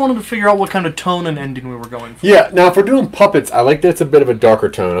to figure out what kind of tone and ending we were going for. Yeah. Now, if we're doing puppets, I like that it's a bit of a darker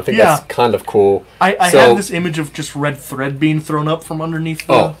tone. I think that's kind of cool. I have this image of just red thread being thrown up from underneath.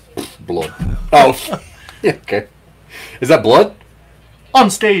 Blood. Oh, yeah. Okay. Is that blood? On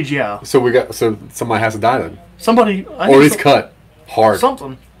stage, yeah. So somebody has to die then. Somebody. Or he's cut hard.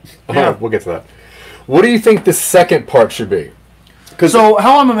 Something. Yeah. Right, we'll get to that. What do you think the second part should be? So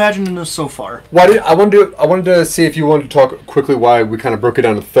how I'm imagining this so far. I wanted to see if you wanted to talk quickly why we kind of broke it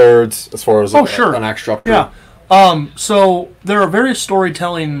down to thirds as far as an act structure. Yeah. So there are various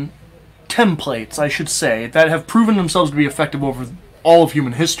storytelling templates, I should say, that have proven themselves to be effective over all of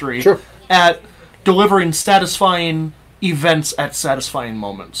human history at delivering satisfying events at satisfying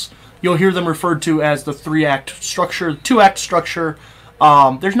moments. You'll hear them referred to as the 3-act structure, 2-act structure.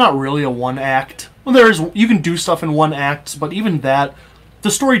 There's not really a 1-act. Well, you can do stuff in 1 act, but even that, the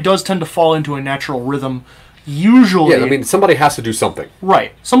story does tend to fall into a natural rhythm. Usually... Yeah, I mean, somebody has to do something.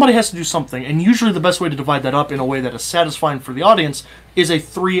 Right. Somebody has to do something, and usually the best way to divide that up in a way that is satisfying for the audience is a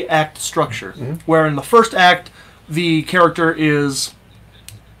 3-act structure, where in the first act, the character is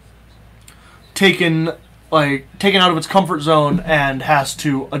taken out of its comfort zone and has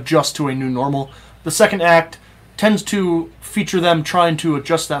to adjust to a new normal. The second act tends to feature them trying to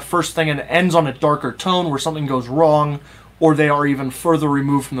adjust that first thing, and it ends on a darker tone where something goes wrong or they are even further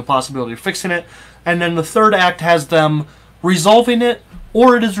removed from the possibility of fixing it. And then the third act has them resolving it,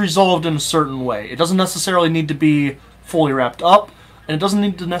 or it is resolved in a certain way. It doesn't necessarily need to be fully wrapped up, and it doesn't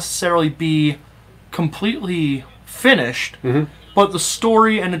need to necessarily be completely finished, but the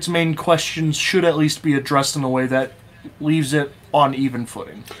story and its main questions should at least be addressed in a way that leaves it on even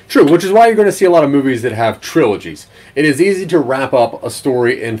footing. True, which is why you're going to see a lot of movies that have trilogies. It is easy to wrap up a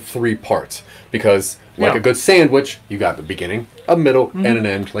story in 3 parts because, like a good sandwich, you got the beginning, a middle, and an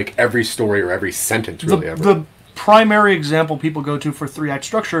end, like every story or every sentence really ever. The primary example people go to for 3-act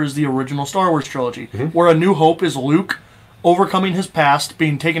structure is the original Star Wars trilogy, where A New Hope is Luke overcoming his past,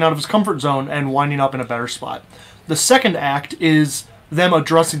 being taken out of his comfort zone, and winding up in a better spot. The second act is them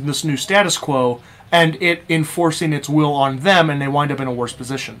addressing this new status quo and it enforcing its will on them, and they wind up in a worse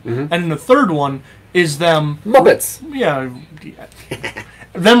position. And then the third one is them... Muppets!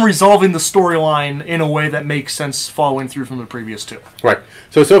 Them resolving the storyline in a way that makes sense following through from the previous 2. Right.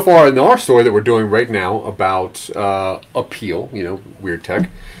 So far in our story that we're doing right now about Appeal, weird tech,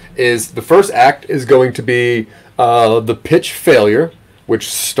 is the first act is going to be the pitch failure,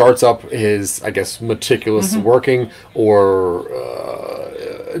 which starts up his, I guess, meticulous working or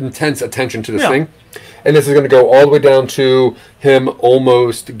intense attention to this thing. And this is going to go all the way down to him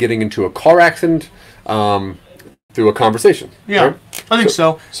almost getting into a car accident. through a conversation. Yeah, right? I think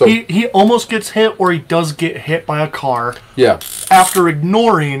so. so- He almost gets hit, or he does get hit by a car Yeah. after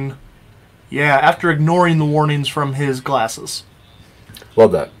ignoring the warnings from his glasses.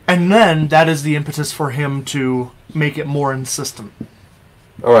 Love that. And then that is the impetus for him to make it more insistent.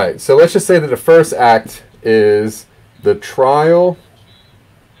 All right, so let's just say that the first act is the trial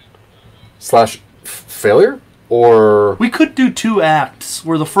 / failure, or We could do 2 acts,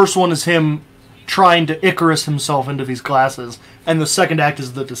 where the first one is him trying to Icarus himself into these glasses, and the second act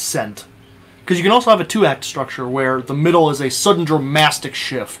is the descent. Because you can also have a 2-act structure where the middle is a sudden dramatic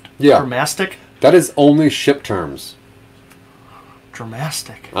shift. Yeah. Dramatic? that is only ship terms.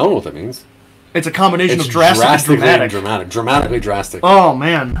 Dramatic. I don't know what that means. It's a combination It's of drastic and drastically dramatic. dramatically drastic. Oh,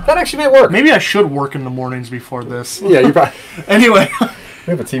 man. That actually might work. Maybe I should work in the mornings before this. Yeah, you probably. Anyway, We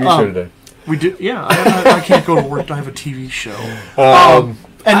have a TV show today. we do. Yeah, I can't go to work. I have a TV show.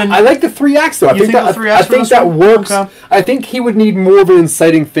 And then I like the 3 acts though. I You think the 3 acts I for think this that one? works. Okay. I think he would need more of an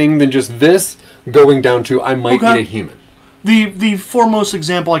inciting thing than just this going down to I might Okay. eat a human. the foremost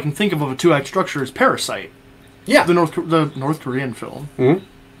example I can think of a 2-act structure is Parasite, Yeah. the North Korean film.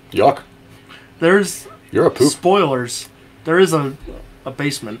 Yuck. There's You're a poop. spoilers. There is a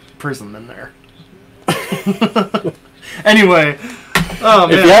basement prison in there. Anyway, oh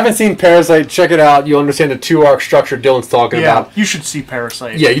man, If you haven't seen Parasite, check it out. You'll understand the 2-arc structure Dylan's talking yeah, about. you should see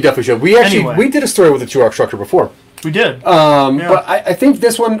Parasite. Yeah, you definitely should. We actually Anyway. we did a story with a 2-arc structure before. we did. But I think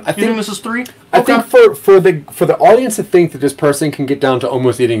this one. you think this is 3? I think for the audience to think that this person can get down to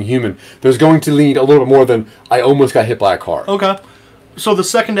almost eating human, there's going to need a little bit more than I almost got hit by a car. Okay. So the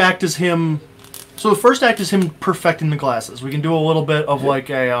second act is him. So the first act is him perfecting the glasses. We can do a little bit of like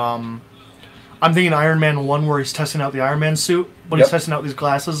a. I'm thinking Iron Man 1 where he's testing out the Iron Man suit, but he's Yep. testing out these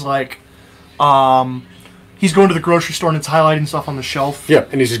glasses like. He's going to the grocery store and it's highlighting stuff on the shelf. Yeah,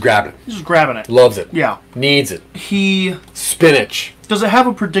 and he's just grabbing it. He's just grabbing it. Loves it. Yeah. Needs it. He. Spinach. Does it have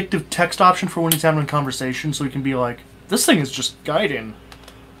a predictive text option for when he's having a conversation so he can be like, this thing is just guiding?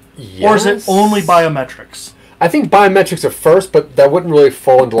 Yes. Or is it only biometrics? I think biometrics are first, but that wouldn't really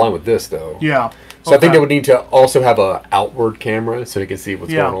fall into line with this, though. Yeah. So I think they would need to also have a outward camera so he can see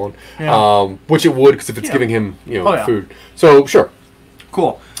what's Yeah. going on. Yeah. Which it would, because if it's Yeah. giving him, Oh, yeah. food. So sure.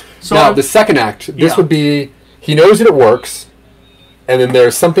 Cool. So Now the second act, this Yeah. would be he knows that it works, and then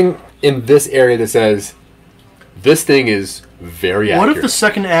there's something in this area that says this thing is very what accurate. if the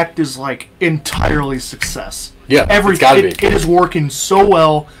second act is like entirely success? Yeah, it's Everything gotta be. it is working so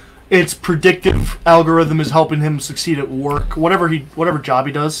well. Its predictive algorithm is helping him succeed at work, whatever job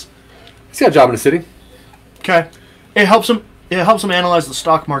he does. He's got a job in the city. Okay, it helps him analyze the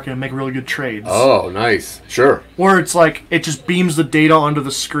stock market and make really good trades. Oh, nice. Sure. Where it's like it just beams the data onto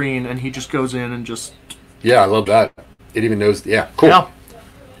the screen and he just goes in and just Yeah, I love that. It even knows. Yeah, cool. yeah.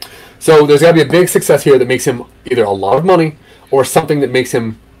 So there's got to be a big success here that makes him either a lot of money or something that makes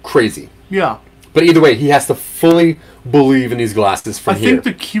him crazy. Yeah. But either way, he has to fully believe in these glasses from I here. think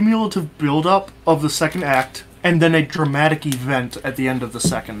the cumulative buildup of the second act and then a dramatic event at the end of the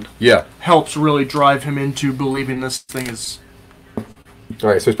second Yeah. helps really drive him into believing this thing is. All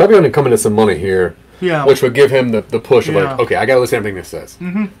right, so he's probably going to come into some money here, Yeah. which would give him the push of Yeah. like, okay, I got to listen to everything this says.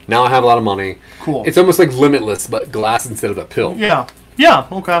 Mm-hmm. Now I have a lot of money. Cool. It's almost like Limitless, but glass instead of a pill. Yeah. Yeah.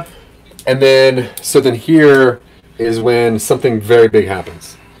 Okay. And then, so then here is when something very big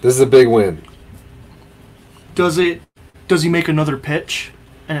happens. This is a big win. Does he make another pitch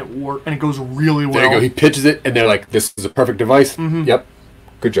and it goes really well? There you go. He pitches it, and they're like, "This is a perfect device." Mm-hmm. Yep.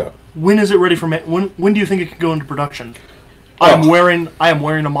 Good job. When is it ready for when do you think it can go into production? I am wearing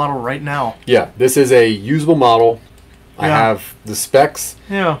a model right now. Yeah, this is a usable model. I Yeah. have the specs.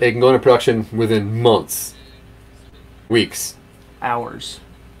 Yeah. It can go into production within months, weeks, Hours.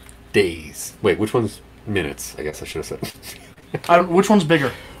 days. Wait, which one's minutes? I guess I should have said Which one's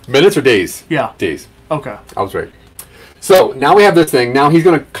bigger? minutes or days. Yeah. Days. Okay. I was right. So now we have this thing. Now he's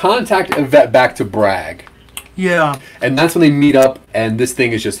going to contact Yvette back to brag. Yeah. And that's when they meet up, and this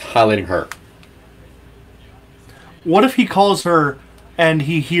thing is just highlighting her. What if he calls her and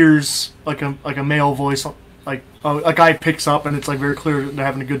he hears like a male voice, like a guy picks up and it's like very clear they're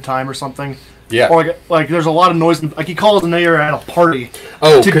having a good time or something? Yeah. Or like there's a lot of noise. Like he calls and they are at a party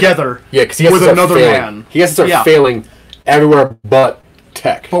Oh, together. Yeah, because he has with to start another failing. man. He has to start Yeah. failing everywhere but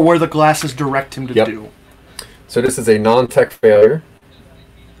tech. But where the glasses direct him to Yep. do. So this is a non-tech failure.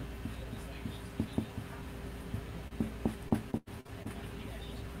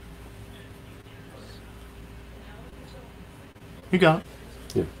 You got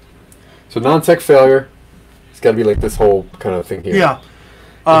it. So non-tech failure. It's got to be like this whole kind of thing here.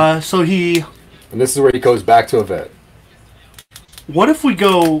 Yeah. So he. And this is where he goes back to Yvette. What if we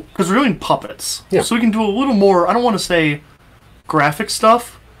go, because we're doing puppets, Yeah. so we can do a little more, I don't want to say graphic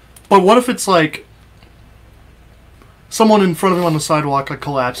stuff, but what if it's like someone in front of him on the sidewalk like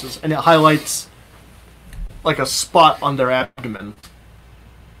collapses and it highlights like a spot on their abdomen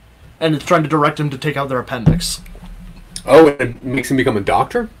and it's trying to direct him to take out their appendix. Oh, it makes him become a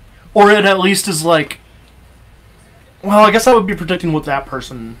doctor? Or it at least is like, well, I guess that would be predicting what that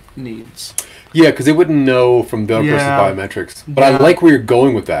person needs. Yeah, because it wouldn't know from the other Yeah. person's biometrics. But Yeah. I like where you're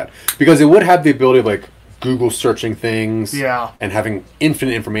going with that. Because it would have the ability of, like, Google searching things. Yeah. And having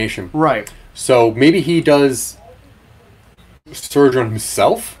infinite information. Right. So maybe he does surgery on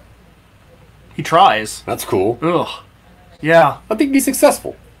himself? He tries. That's cool. Ugh. Yeah. I think he's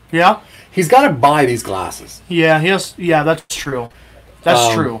successful. Yeah? He's got to buy these glasses. Yeah, he has. Yeah, that's true.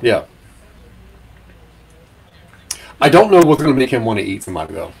 That's true. Yeah. I don't know what's going to make him want to eat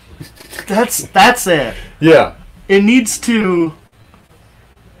somebody, though. That's it. Yeah. It needs to.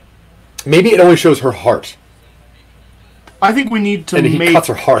 Maybe it only shows her heart. I think we need to And he make. cuts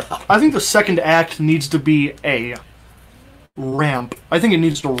her heart out. I think the second act needs to be a ramp. I think it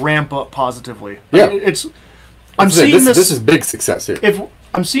needs to ramp up positively. Yeah. It's. I'm This is it. seeing this. This is big success here. If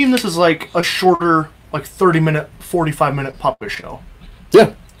I'm seeing this as like a shorter, like 30-minute, 45-minute puppet show,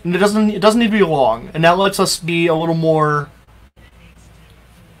 Yeah. and it doesn't need to be long, and that lets us be a little more.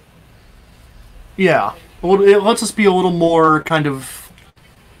 Yeah, it lets us be a little more kind of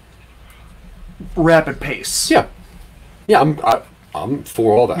rapid pace. Yeah. Yeah, I'm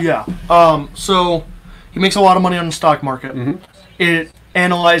for all that. Yeah. So he makes a lot of money on the stock market. Mm-hmm. It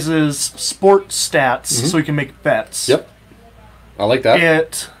analyzes sports stats so he can make bets. Yep. I like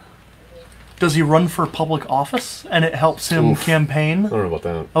that. Does he run for public office and it helps him campaign? I don't know about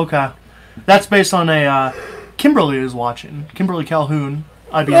that. Okay. That's based on a Kimberly is watching. Kimberly Calhoun,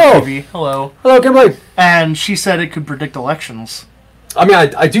 IBM TV. Hello. Hello, Kimberly. And she said it could predict elections. I mean,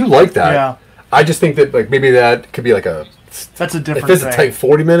 I do like that. Yeah. I just think that, like, maybe that could be like a... That's a different If it's a thing. tight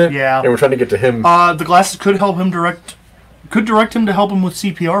 40-minute, Yeah. and we're trying to get to him... The glasses could help him direct him to help him with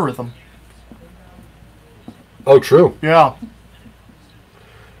CPR rhythm. oh, true. Yeah.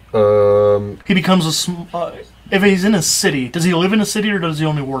 Um, He becomes if he's in a city, does he live in a city or does he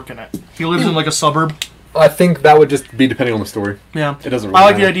only work in it? He lives in like a suburb. I think that would just be depending on the story. Yeah. It doesn't I really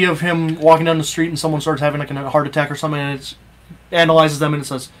like the matter. idea of him walking down the street and someone starts having like a heart attack or something, and it analyzes them and it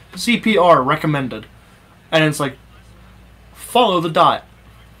says CPR recommended, and it's like follow the dot,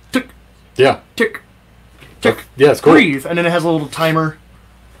 tick Yeah. tick tick. Yeah, it's cool. Breathe, and then it has a little timer.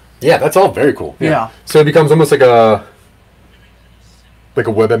 Yeah, that's all very cool. Yeah. So it becomes almost like a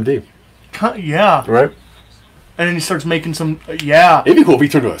WebMD, Yeah. right? And then he starts making some. Yeah. It'd be cool if he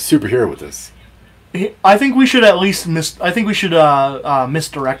turned into a superhero with this. I think we should at least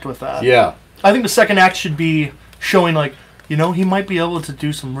misdirect with that. Yeah. I think the second act should be showing, like, he might be able to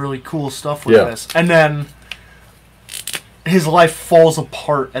do some really cool stuff with this. And then his life falls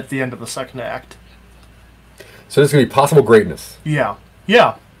apart at the end of the second act. So this is going to be possible greatness. Yeah.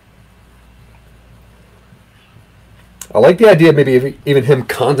 Yeah. I like the idea of maybe even him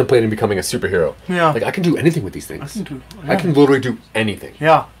contemplating becoming a superhero. Yeah. Like, I can do anything with these things. I I can literally do anything.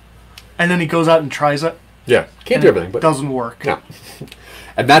 Yeah. And then he goes out and tries it. Yeah. Can't and do everything, it but... doesn't work. No.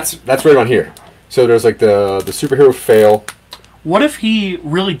 And that's right on here. So there's like the superhero fail. What if he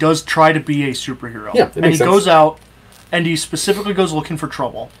really does try to be a superhero? Yeah, it and makes he sense. goes out and he specifically goes looking for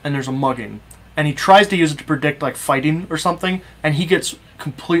trouble, and there's a mugging. And he tries to use it to predict, like, fighting or something, and he gets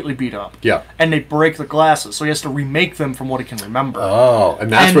completely beat up. Yeah. And they break the glasses, so he has to remake them from what he can remember. Oh,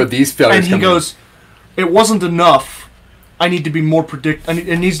 and that's where these failures And he come in. goes, it wasn't enough. I need to be more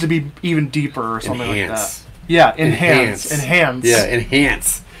it needs to be even deeper or something like Enhance. that. Yeah, enhance. Yeah,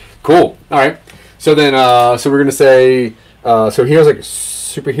 enhance. Cool. All right. So then, so we're gonna say, so here's like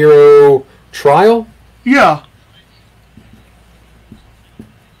superhero trial. Yeah.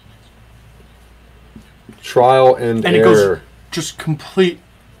 Trial and And it error. goes just complete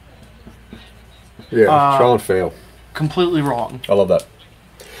Yeah, trial and fail. completely wrong. I love that.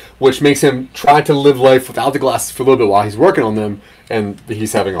 Which makes him try to live life without the glasses for a little bit while he's working on them, and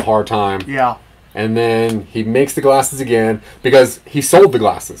he's having a hard time. Yeah. And then he makes the glasses again because he sold the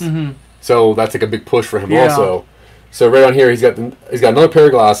glasses. Mm-hmm. So that's like a big push for him Yeah. also. So right on here, he's got another pair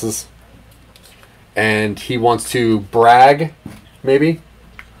of glasses, and he wants to brag, maybe,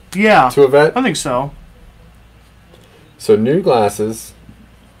 Yeah. to a vet. I think so. So new glasses.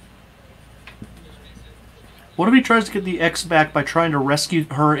 What if he tries to get the X back by trying to rescue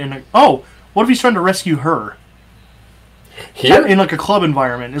her in a... Oh! What if he's trying to rescue her? Here? In like a club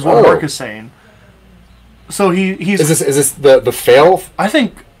environment, is what Oh. Mark is saying. So he's... Is this the fail? I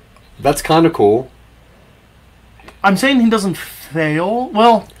think... That's kind of cool. I'm saying he doesn't fail.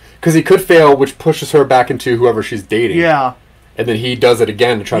 Well, Because he could fail, which pushes her back into whoever she's dating. yeah. And then he does it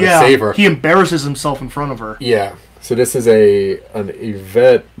again to try Yeah. to save her. He embarrasses himself in front of her. Yeah. So this is an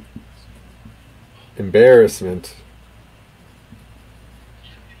Yvette embarrassment.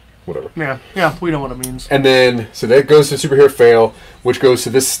 Whatever. Yeah. Yeah, we know what it means. And then, so that goes to superhero fail, which goes to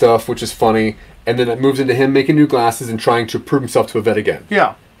this stuff, which is funny. And then it moves into him making new glasses and trying to prove himself to Yvette again.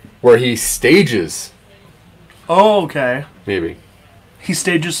 Yeah. Where he stages, Oh, okay. maybe. He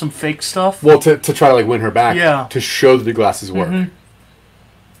stages some fake stuff. Well, to try to like win her back. Yeah. To show that the glasses work. Mhm.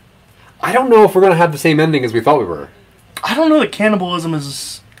 I don't know if we're going to have the same ending as we thought we were. I don't know that cannibalism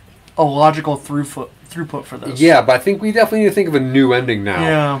is a logical throughput for this. Yeah, but I think we definitely need to think of a new ending now.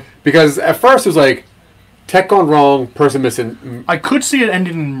 Yeah. Because at first it was like, tech gone wrong, person missing. I could see it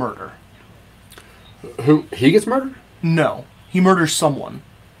ending in murder. Who? He gets murdered? No. He murders someone.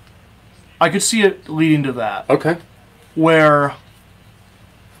 I could see it leading to that. Okay. Where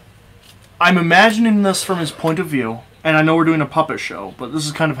I'm imagining this from his point of view, and I know we're doing a puppet show, but this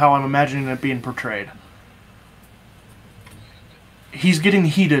is kind of how I'm imagining it being portrayed. He's getting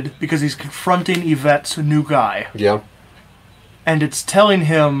heated because he's confronting Yvette's new guy, Yeah. and it's telling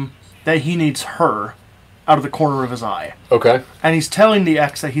him that he needs her out of the corner of his eye. Okay. And he's telling the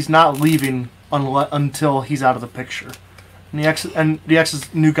ex that he's not leaving until he's out of the picture. And the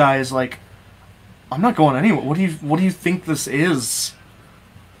ex's new guy is like, "I'm not going anywhere. What do you think this is?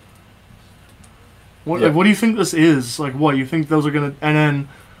 What Yeah. what do you think this is? Like, what you think those are gonna?" And then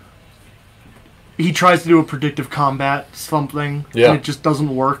he tries to do a predictive combat something, Yeah. and it just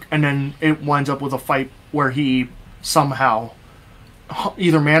doesn't work. And then it winds up with a fight where he somehow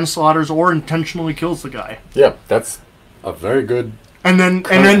either manslaughters or intentionally kills the guy. Yeah, that's a very good. And then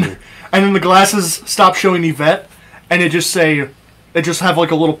the glasses stop showing Yvette, and it just have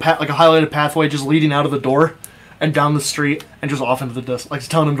like a little like a highlighted pathway just leading out of the door and down the street and just off into the distance, like it's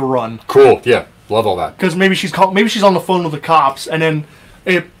telling him to run. Cool. Yeah, love all that. Because maybe she's on the phone with the cops, and then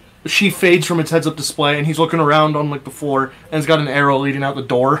she fades from its heads-up display, and he's looking around on like the floor, and it's got an arrow leading out the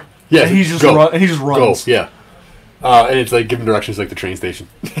door. Yeah, and he just go. and he just Go. runs. Yeah. And it's like giving directions like the train station.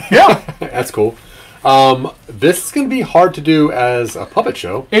 Yeah, That's cool. This is gonna be hard to do as a puppet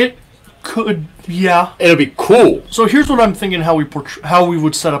show. it could. Yeah. It'll be cool. So here's what I'm thinking: how we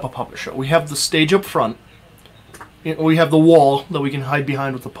would set up a puppet show. We have the stage up front. We have the wall that we can hide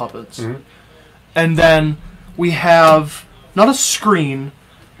behind with the puppets, and then we have not a screen,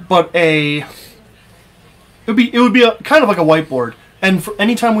 but it would be a kind of like a whiteboard. And for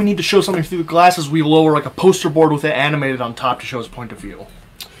anytime we need to show something through the glasses, we lower like a poster board with it animated on top to show his point of view.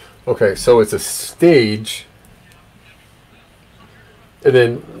 Okay, so it's a stage, and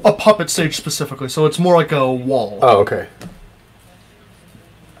then A puppet stage specifically, so it's more like a wall. oh, okay.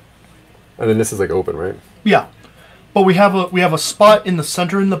 And then this is like open, right? Yeah, but we have a spot in the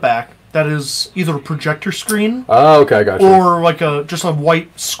center in the back that is either a projector screen Oh, okay, I got you. or like just a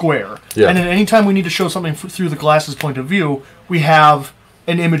white square. Yeah. And then anytime we need to show something through the glasses point of view, we have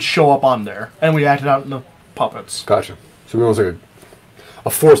an image show up on there, and we act it out in the puppets. Gotcha. So we almost like a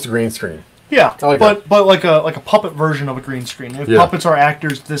forced green screen. Yeah, I like but like a puppet version of a green screen. If Yeah. puppets are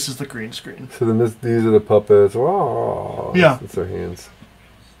actors, this is the green screen. So then these are the puppets. Oh, Yeah. It's their hands.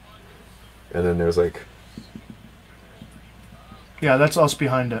 And then there's like, Yeah, that's us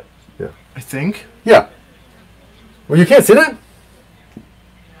behind it. yeah. I think. Yeah. Well, you can't see that?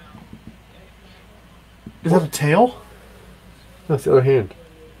 Is that a tail? No, it's the other hand.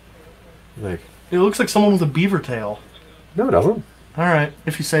 Like, It looks like someone with a beaver tail. no, it doesn't. All right,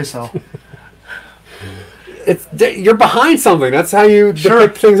 if you say so. You're behind something. That's how you Sure.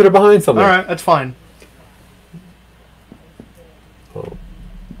 depict things that are behind something. All right, that's fine. Oh.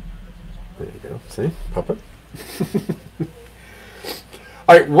 There you go. See? Puppet.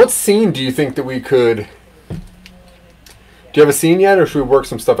 All right, what scene do you think that we could... Do you have a scene yet, or should we work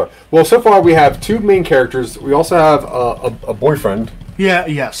some stuff out? Well, so far we have two main characters. We also have a boyfriend. Yeah.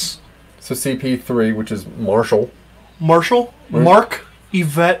 Yes. So CP3, which is Marshall. Marshall, Right. Mark,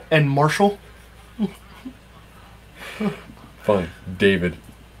 Yvette, and Marshall. Fine. David.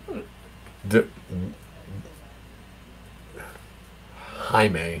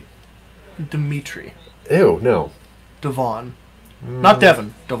 Jaime. Dimitri. Ew, no. Devon. Not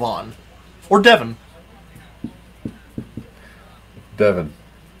Devon. Devon. Or Devon. Devin.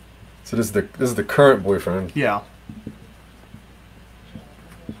 So this is the current boyfriend. Yeah.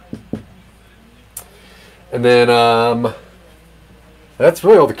 And then that's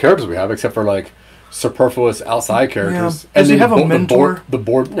really all the characters we have, except for like superfluous outside characters. Yeah. Does he then have a the mentor? The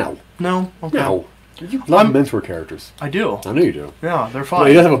board no. No? Okay. No. You love mentor characters. I do. I know you do. Yeah, they're Well, fine.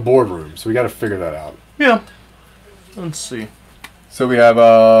 he does have a boardroom, so we got to figure that out. Yeah. Let's see. So we have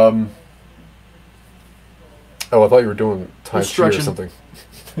oh, I thought you were doing Tai Chi or something.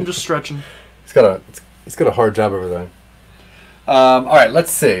 I'm just stretching. He's got a hard job over there. All right, let's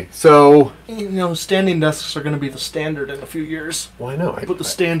see. So standing desks are going to be the standard in a few years. Why not? Put the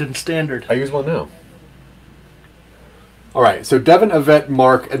stand in standard. I use one now. All right, so Devin, Yvette,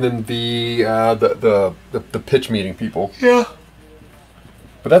 Mark, and then the pitch meeting people. Yeah.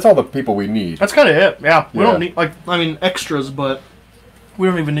 But that's all the people we need. That's kind of it. Yeah. We don't need extras, but we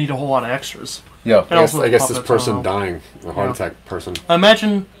don't even need a whole lot of extras. Yeah. And I guess this person dying, a heart attack person. I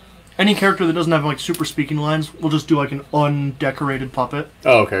imagine any character that doesn't have like super speaking lines, we'll just do like an undecorated puppet.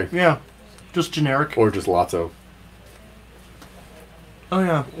 Oh, okay. Yeah. Just generic. Or just Lotso. Oh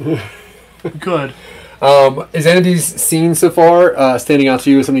yeah. Good. Is any of these scenes so far standing out to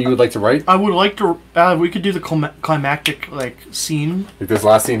you as something you would like to write? I would like to. We could do the climactic scene. Like this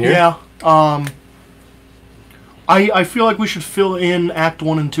last scene here. Yeah. I feel like we should fill in Act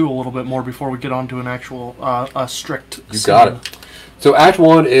 1 and 2 a little bit more before we get on to an actual strict scene. You got it. So Act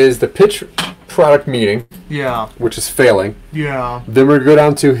 1 is the pitch product meeting. Yeah. Which is failing. Yeah. Then we're going to go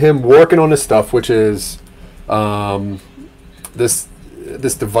down to him working on his stuff, which is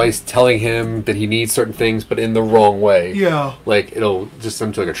this device telling him that he needs certain things, but in the wrong way. Yeah. Like, it'll just send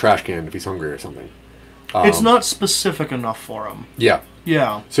him to like a trash can if he's hungry or something. It's not specific enough for him. Yeah.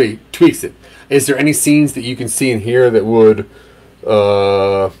 Yeah. So he tweaks it. Is there any scenes that you can see in here that would...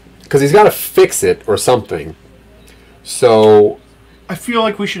 because he's got to fix it or something. So... I feel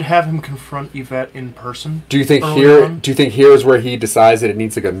like we should have him confront Yvette in person. Do you think here is where he decides that it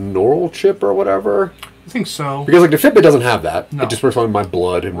needs like a neural chip or whatever? I think so. Because like the Fitbit doesn't have that. No. It just works on my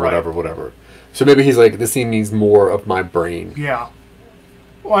blood and whatever. So maybe he's like, this scene needs more of my brain. Yeah.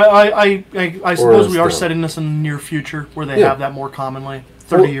 Well, I suppose we are setting this in the near future where they have that more commonly.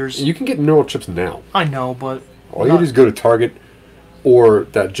 30 years. You can get neural chips now. I know, but... All you do is go to Target or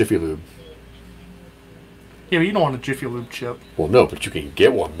that Jiffy Lube. Yeah, but you don't want a Jiffy Lube chip. Well, no, but you can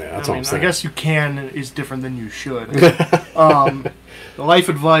get one now. That's what I'm saying. I guess you can is different than you should. Life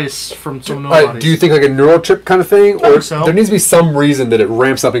advice from some nobodies. Do you think like a neural chip kind of thing? I think so. There needs to be some reason that it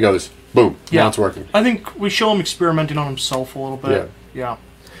ramps up and goes, boom, now it's working. I think we show him experimenting on himself a little bit. Yeah.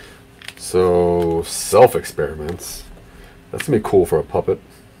 So, self-experiments. That's going to be cool for a puppet.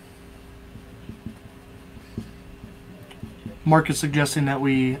 Mark is suggesting that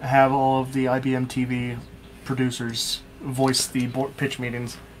we have all of the IBM TV producers voice the pitch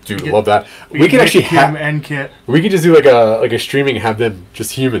meetings. Dude, love that. We could actually have and Kit. We could just do like a streaming and have them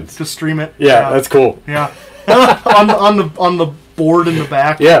just humans. Just stream it. Yeah, that's cool. Yeah. on the board in the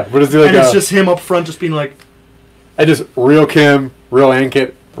back. Yeah, we'll just do like and it's just him up front just being like, and just real Kim, real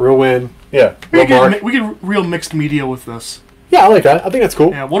Ankit, real Win. Yeah. We could real mixed media with this. Yeah, I like that. I think that's cool.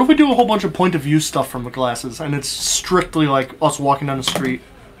 Yeah. What if we do a whole bunch of point of view stuff from the glasses and it's strictly like us walking down the street,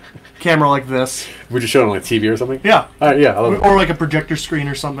 camera like this. We just show it on like TV or something. Yeah. Yeah. I love it. Or like a projector screen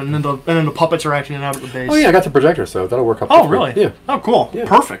or something, and then the puppets are acting out at the base. Oh yeah, I got the projector, so that'll work out. Oh really? Yeah. Oh cool. Yeah.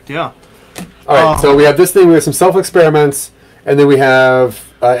 Perfect. Yeah. All right. So we have this thing. We have some self experiments, and then we have.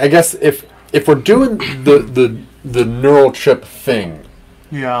 I guess if we're doing the neural chip thing.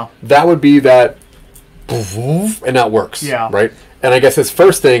 Yeah. That would be that, and that works. Yeah. Right? And I guess his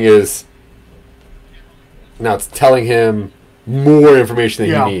first thing is, now it's telling him more information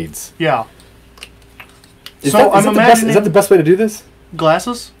that he needs. Yeah. Is that the best way to do this?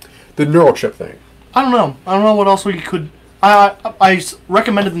 Glasses? The neural chip thing. I don't know. I don't know what else we could... I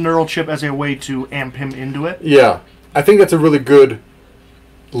recommended the neural chip as a way to amp him into it. Yeah. I think that's a really good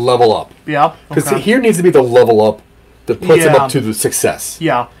level up. Yeah. Because here needs to be the level up that puts him up to the success.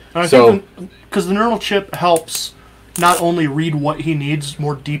 Yeah. And I think because the neural chip helps not only read what he needs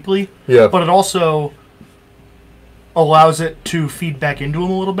more deeply, but it also allows it to feed back into him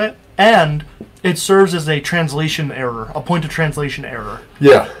a little bit, and it serves as a translation error, a point of translation error.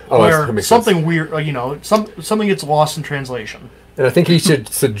 Yeah. Where that makes something sense. Weird, something gets lost in translation. And I think he should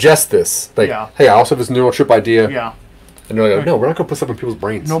suggest this. Like, hey, I also have this neural chip idea. Yeah. And they're like, no, we're not going to put stuff in people's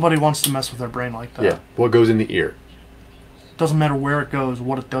brains. Nobody wants to mess with their brain like that. Yeah. What goes in the ear? Doesn't matter where it goes.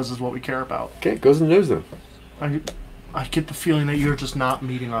 What it does is what we care about. Okay, it goes in the nose then. I get the feeling that you're just not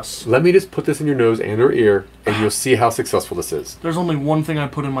meeting us. Let me just put this in your nose and or ear, and you'll see how successful this is. There's only one thing I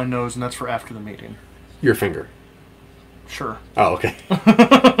put in my nose, and that's for after the meeting. Your finger. Sure. Oh, okay.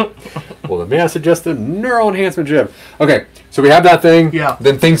 Well, then may I suggest the neural enhancement chip? Okay, so we have that thing. Yeah.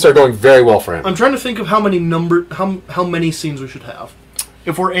 Then things start going very well for him. I'm trying to think of how many scenes we should have.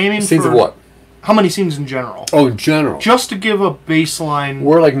 If we're aiming scenes of what? How many scenes in general? Oh, in general. Just to give a baseline.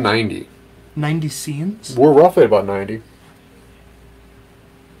 We're like 90. 90 scenes? We're roughly about 90.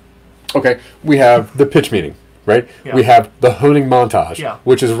 Okay, we have the pitch meeting. right? Yeah. We have the honing montage, Yeah.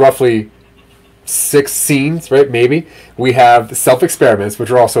 which is roughly 6 scenes, right? Maybe. We have the self-experiments,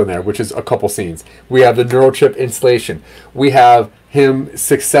 which are also in there, which is a couple scenes. We have the neural chip installation. We have him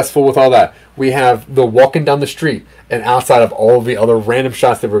successful with all that. We have the walking down the street, and outside of all of the other random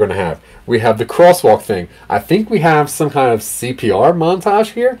shots that we're going to have. We have the crosswalk thing. I think we have some kind of CPR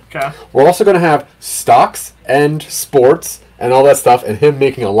montage here. Okay. We're also going to have stocks and sports and all that stuff, and him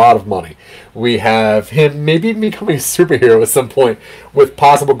making a lot of money. We have him maybe becoming a superhero at some point with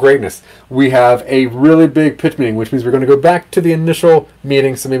possible greatness. We have a really big pitch meeting, which means we're going to go back to the initial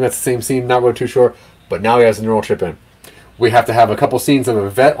meeting, so maybe that's the same scene, not really too sure, but now he has a neural chip in. We have to have a couple scenes of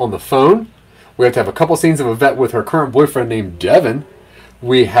Yvette on the phone. We have to have a couple scenes of Yvette with her current boyfriend named Devin.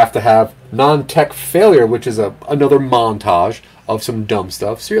 We have to have non-tech failure, which is another montage of some dumb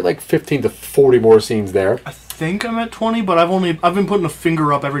stuff. So you're like 15 to 40 more scenes there. I think I'm at 20, but I've been putting a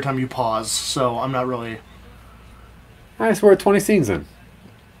finger up every time you pause, so I'm not really... Alright, so we're at 20 scenes in.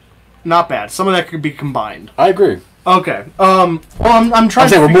 Not bad. Some of that could be combined. I agree. Okay. Well, I'm trying I'm to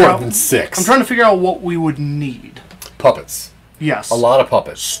saying we're figure more out... than 6. I'm trying to figure out what we would need. Puppets. Yes. A lot of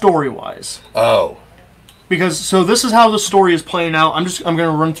puppets. Story-wise. Oh. Because, so this is how the story is playing out. I'm going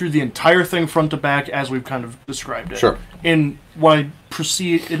to run through the entire thing front to back as we've kind of described it. Sure. In what I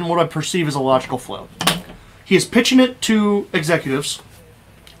perceive as a logical flow. He is pitching it to executives.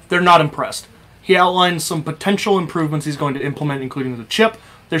 They're not impressed. He outlines some potential improvements he's going to implement, including the chip.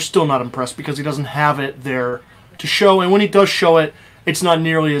 They're still not impressed because he doesn't have it there to show. And when he does show it, it's not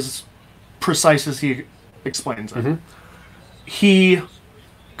nearly as precise as he explains it. Mm-hmm. He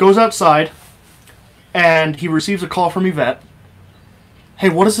goes outside, and he receives a call from Yvette. Hey,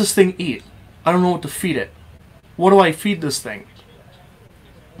 what does this thing eat? I don't know what to feed it. What do I feed this thing?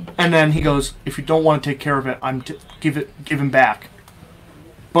 And then he goes, if you don't want to take care of it, give him back.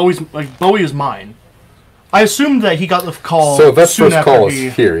 Bowie is mine. I assumed that he got the call so that's soon first after call he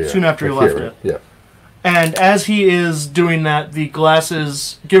is here, yeah. soon after he left it. Yeah. And as he is doing that, the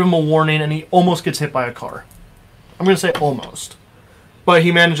glasses give him a warning, and he almost gets hit by a car. I'm going to say almost. But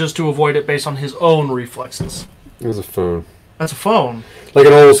he manages to avoid it based on his own reflexes. It was a phone. That's a phone. Like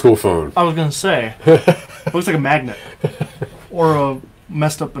an old school phone. I was going to say. It looks like a magnet. Or a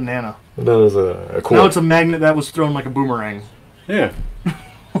messed up banana. No, it was a cool. No, it's a magnet that was thrown like a boomerang. Yeah.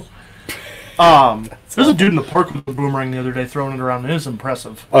 There's a dude in the park with a boomerang the other day throwing it around. It is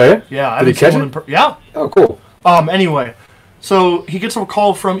impressive. Oh, yeah? Yeah. Did he catch it? Yeah. Oh, cool. Anyway, so he gets a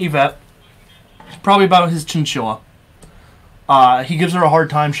call from Yvette. Probably about his chinchilla. He gives her a hard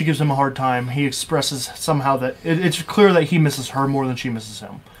time. She gives him a hard time. He expresses somehow that it's clear that he misses her more than she misses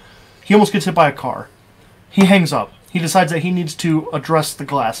him. He almost gets hit by a car. He hangs up. He decides that he needs to address the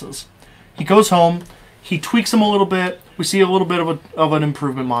glasses. He goes home. He tweaks them a little bit. We see a little bit of an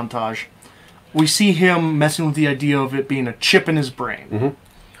improvement montage. We see him messing with the idea of it being a chip in his brain. Mm-hmm.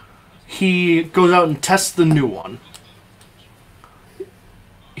 He goes out and tests the new one.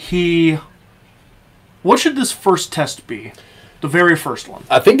 What should this first test be? The very first one.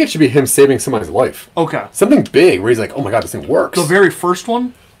 I think it should be him saving somebody's life. Okay. Something big where he's like, oh my god, this thing works. The very first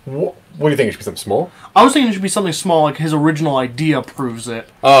one? What do you think? It should be something small? I was thinking it should be something small, like his original idea proves it.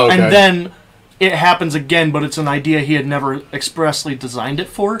 Oh, okay. And then it happens again, but it's an idea he had never expressly designed it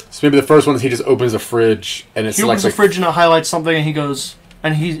for. So maybe the first one is he just opens the fridge and it's he opens the fridge and it highlights something and he goes,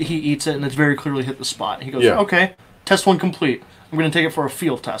 and he eats it and it's very clearly hit the spot. He goes, okay, test one complete. I'm going to take it for a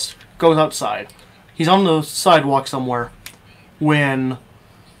field test. Goes outside. He's on the sidewalk somewhere when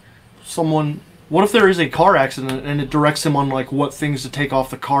what if there is a car accident and it directs him on like what things to take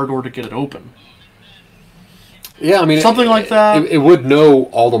off the car door to get it open? Yeah, I mean... Something like that. It would know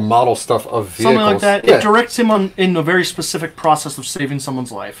all the model stuff of vehicles. Something like that. Yeah. It directs him in a very specific process of saving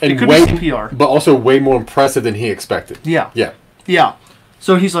someone's life. And it could be CPR. But also way more impressive than he expected. Yeah. Yeah. Yeah.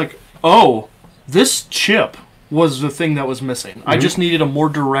 So he's like, oh, this chip was the thing that was missing. Mm-hmm. I just needed a more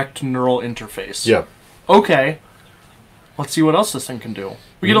direct neural interface. Yeah. Okay. Let's see what else this thing can do.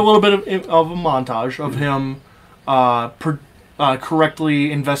 We get a little bit of a montage of him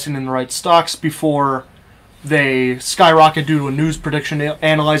correctly investing in the right stocks before they skyrocket due to a news prediction. It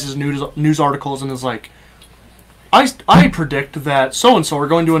analyzes news articles and is like, I predict that so-and-so are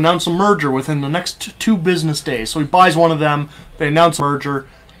going to announce a merger within the next 2 business days. So he buys one of them. They announce a merger.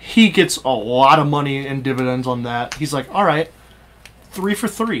 He gets a lot of money in dividends on that. He's like, all right, 3 for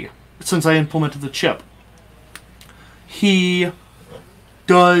 3 since I implemented the chip. He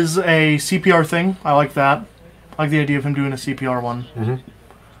does a CPR thing. I like that. I like the idea of him doing a CPR one. Mm-hmm.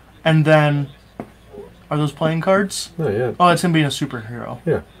 And then, are those playing cards? Oh, yeah. Oh, it's him being a superhero.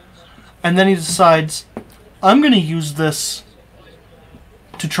 Yeah. And then he decides, I'm going to use this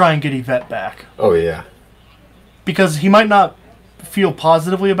to try and get Yvette back. Oh, yeah. because he might not feel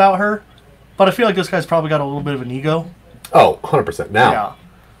positively about her, but I feel like this guy's probably got a little bit of an ego. Oh, 100% now. Yeah.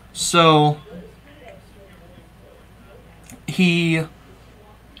 So he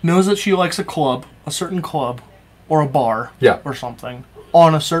knows that she likes a certain club, or a bar, Yeah. or something,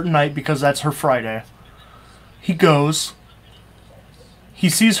 on a certain night because that's her Friday. He goes. He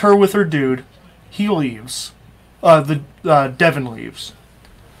sees her with her dude. He leaves. Devin leaves.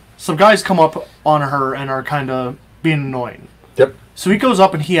 Some guys come up on her and are kind of being annoying. Yep. So he goes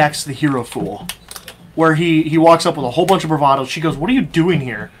up and he acts the hero fool. Where he walks up with a whole bunch of bravado. She goes, "What are you doing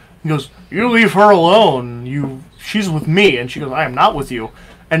here?" He goes, "You leave her alone. She's with me." And she goes, "I am not with you."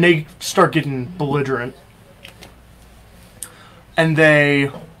 And they start getting belligerent. And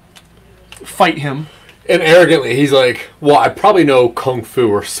they fight him. And arrogantly, he's like, well, I probably know Kung Fu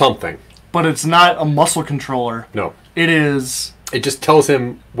or something. But it's not a muscle controller. No. It is... It just tells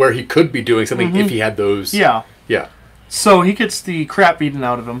him where he could be doing something if he had those. Yeah. Yeah. So he gets the crap beaten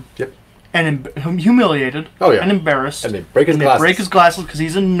out of him. Yep. And humiliated. Oh, yeah. And embarrassed. And they break his glasses. They break his glasses because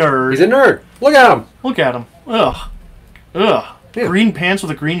he's a nerd. He's a nerd. Look at him. Look at him. Ugh. Ugh. Yeah. Green pants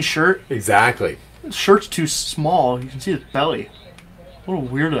with a green shirt. Exactly. His shirt's too small. You can see his belly. What a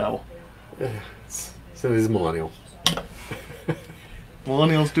weirdo. So he's a millennial.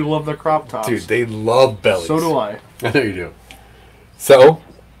 Millennials do love their crop tops. Dude, they love bellies. So do I. I know you do.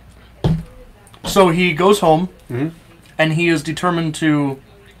 So he goes home, and he is determined to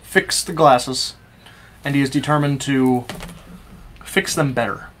fix the glasses, and he is determined to fix them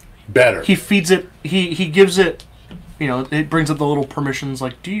better. Better. He feeds it, he gives it, it brings up the little permissions,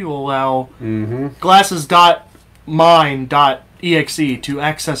 like, do you allow glasses.mine.exe to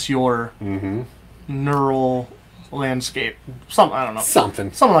access your neural landscape? I don't know.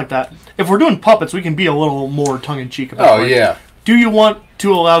 Something like that. If we're doing puppets, we can be a little more tongue-in-cheek about it. Oh, yeah. Do you want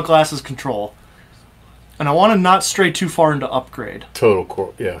to allow glasses control? And I want to not stray too far into upgrade. Total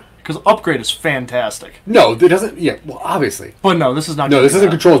core. Yeah. Because upgrade is fantastic. No, it doesn't. Yeah, well, obviously. But no, this is not. No, this doesn't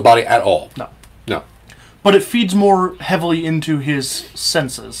control his body at all. No. No. But it feeds more heavily into his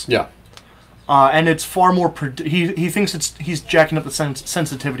senses. Yeah. And it's far more... he thinks he's jacking up the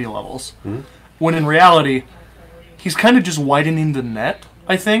sensitivity levels. When in reality, he's kind of just widening the net,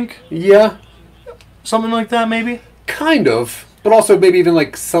 I think. Yeah. Something like that, maybe? Kind of. But also maybe even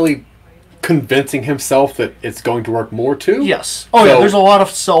like subtly convincing himself that it's going to work more too. Yes. Oh, yeah, there's a lot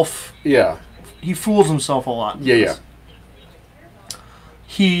of self... Yeah. He fools himself a lot. Yeah.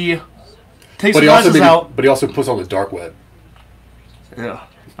 He takes the glasses out. But he also puts on the dark web. Yeah.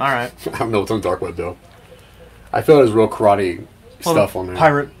 All right. I don't know what's on the dark web, though. I feel there's real karate stuff on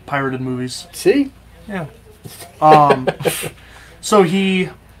there. Pirated movies. See? Yeah. So he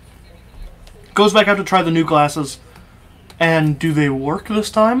goes back out to try the new glasses. And do they work this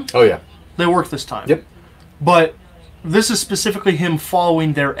time? Oh, yeah. They work this time. Yep. But this is specifically him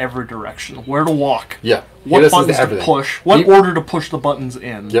following their every direction. Where to walk. Yeah. What buttons to push. What order to push the buttons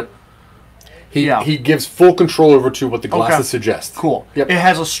in. Yep. He gives full control over to what the glasses suggest. Cool. Yep. It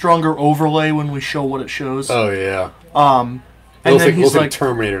has a stronger overlay when we show what it shows. Oh, yeah. And then he's like,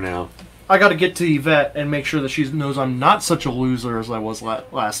 Terminator now. I got to get to Yvette and make sure that she knows I'm not such a loser as I was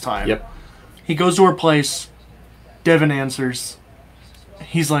last time. Yep. He goes to her place. Devin answers.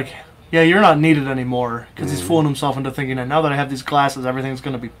 He's like, yeah, you're not needed anymore. Because he's fooling himself into thinking that now that I have these glasses, everything's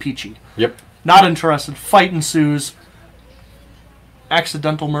going to be peachy. Yep. Not interested. Fight ensues.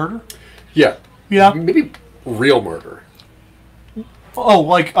 Accidental murder? Yeah. Yeah. Maybe real murder. Oh,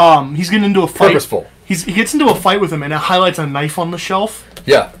 like, he's getting into a fight. Purposeful. He gets into a fight with him, and it highlights a knife on the shelf.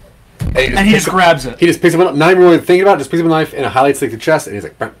 Yeah. And he just grabs it. He just picks up a knife, not even really thinking about it, just picks up a knife, and it highlights like the chest, and he's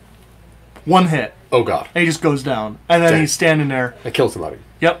like, bam. One hit. Oh, God. And he just goes down. And then he's standing there. I killed somebody.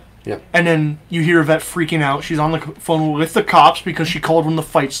 Yep. Yep. And then you hear Yvette freaking out. She's on the phone with the cops because she called when the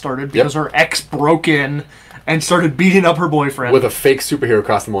fight started because her ex broke in and started beating up her boyfriend. With a fake superhero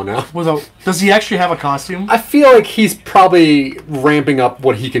costume on now. Does he actually have a costume? I feel like he's probably ramping up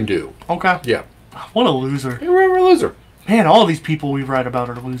what he can do. Okay. Yeah. What a loser. Yeah, we're a loser. Man, all these people we write about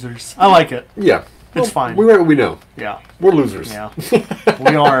are losers. I like it. Yeah. It's fine. We write what we know. Yeah. We're losers. Yeah.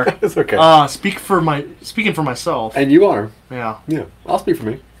 We are. It's okay. Speaking for myself. And you are. Yeah. Yeah. I'll speak for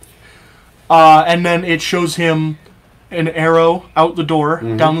me. And then it shows him an arrow out the door,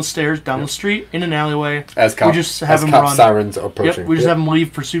 down the stairs, down the street, in an alleyway. As cop sirens are approaching. Yep, we just have him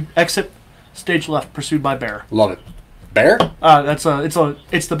leave, exit, stage left, pursued by bear. Love it. Bear?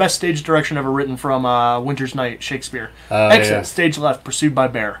 It's the best stage direction ever written from Winter's Night, Shakespeare. Exit, stage left, pursued by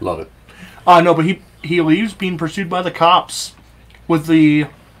bear. Love it. No, but he leaves being pursued by the cops with the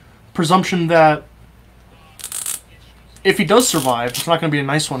presumption that if he does survive, it's not going to be a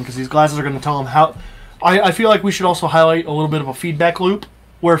nice one because these glasses are going to tell him I feel like we should also highlight a little bit of a feedback loop,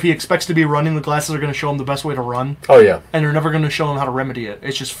 where if he expects to be running, the glasses are going to show him the best way to run. Oh, yeah. And they're never going to show him how to remedy it.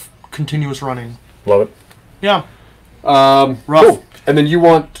 It's just continuous running. Love it. Yeah. Rough. Cool. And then you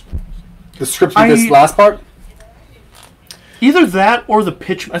want the scripts for this last part? Either that or the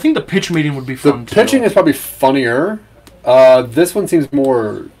pitch. I think the pitch meeting would be fun, The pitching is probably funnier. This one seems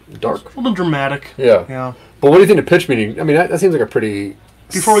more dark. A little dramatic. Yeah. Yeah. But what do you think of the pitch meeting? I mean, that seems like a pretty...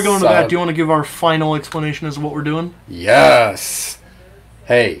 Before we go into that, do you want to give our final explanation as to what we're doing? Yes.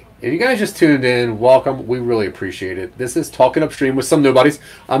 Hey, if you guys just tuned in, welcome. We really appreciate it. This is Talking Upstream with some nobodies.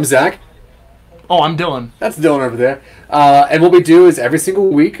 I'm Zach. Oh, I'm Dylan. That's Dylan over there. And what we do is every single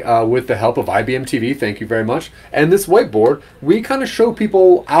week, with the help of IBM TV, thank you very much, and this whiteboard, we kind of show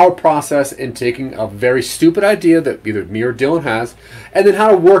people our process in taking a very stupid idea that either me or Dylan has, and then how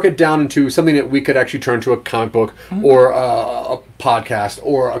to work it down into something that we could actually turn to a comic book or a podcast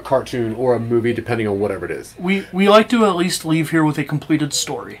or a cartoon or a movie, depending on whatever it is. We like to at least leave here with a completed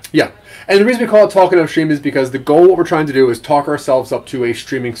story. Yeah. And the reason we call it Talking Upstream is because the goal, what we're trying to do is talk ourselves up to a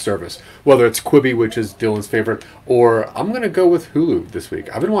streaming service, whether it's Quibi, which is Dylan's favorite, or I'm going to go with Hulu this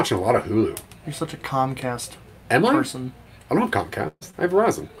week. I've been watching a lot of Hulu. You're such a Comcast Am I? person. I don't have Comcast. I have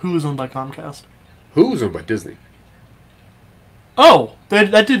Verizon. Hulu's owned by Comcast. Hulu's owned by Disney. Oh,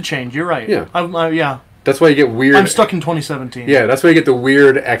 that did change. You're right. Yeah. Yeah. That's why you get weird... I'm stuck in 2017. Yeah, that's why you get the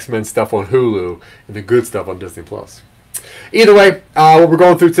weird X-Men stuff on Hulu and the good stuff on Disney+. Either way, what we're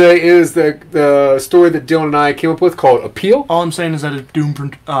going through today is the story that Dylan and I came up with called Appeal. All I'm saying is that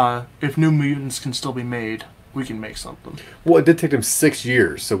if New Mutants can still be made, we can make something. Well, it did take them 6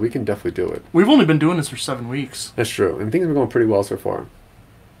 years, so we can definitely do it. We've only been doing this for 7 weeks. That's true, and things have been going pretty well so far.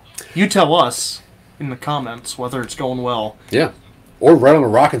 You tell us in the comments whether it's going well. Yeah. Or right on a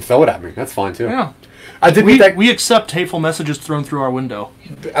rock and throw it at me. That's fine, too. Yeah. I did we accept hateful messages thrown through our window.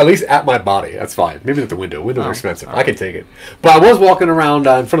 At least at my body. That's fine. Maybe not the window. Windows are expensive. Right. I can take it. But I was walking around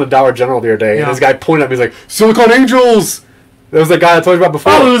in front of Dollar General the other day, Yeah. and this guy pointed at me. He's like, Silicon Angels! That was that guy I told you about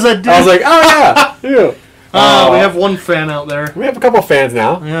before. Oh, it was that dude. I was like, oh, yeah. Yeah. We have one fan out there. We have a couple of fans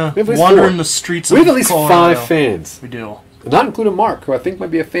now. Yeah. We have at least Wandering 4. the streets We of have at least Colorado. 5 fans. We do. Not including Mark, who I think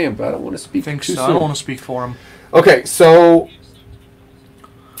might be a fan, but I don't want to speak I think too so. soon. I don't want to speak for him. Okay, so...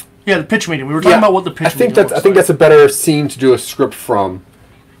 Yeah, the pitch meeting. We were talking about what the pitch meeting I think that's a better scene to do a script from,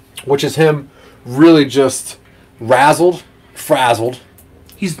 which is him really just frazzled.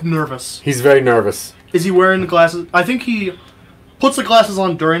 He's nervous. He's very nervous. Is he wearing the glasses? I think he puts the glasses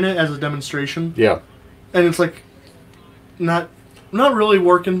on during it as a demonstration. Yeah. And it's like not really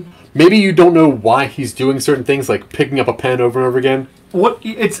working. Maybe you don't know why he's doing certain things, like picking up a pen over and over again. What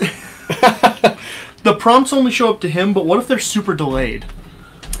it's the prompts only show up to him, but what if they're super delayed?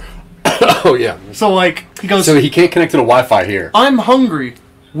 Oh yeah. So like he goes. So he can't connect to the Wi-Fi here. I'm hungry.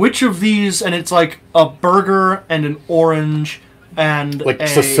 Which of these? And it's like a burger and an orange and Like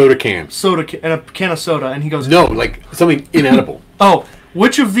just a soda can. And a can of soda. And he goes, No, like something inedible. oh,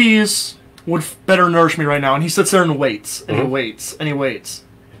 which of these would better nourish me right now? And he sits there and waits, and he waits, and he waits.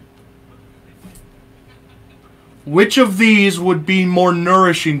 Which of these would be more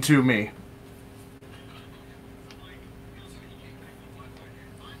nourishing to me?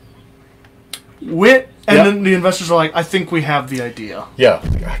 And then the investors are like, I think we have the idea. Yeah.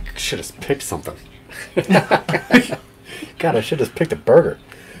 I should have picked something. God, I should have picked a burger.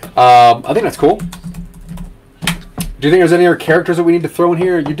 I think that's cool. Do you think there's any other characters that we need to throw in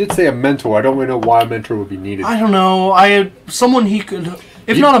here? You did say a mentor. I don't really know why a mentor would be needed. I don't know. I had someone he could,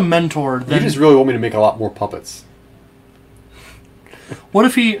 if not a mentor, then You just really want me to make a lot more puppets. what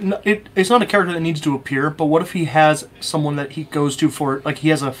if he? It's not a character that needs to appear, but what if he has someone that he goes to for, like he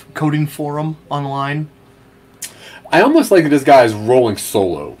has a coding forum online? I almost like that this guy is rolling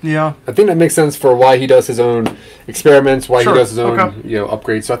solo. Yeah. I think that makes sense for why he does his own experiments, why Sure, he does his own okay.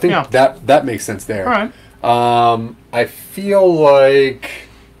 upgrades. So I think Yeah. that makes sense there. All right. I feel like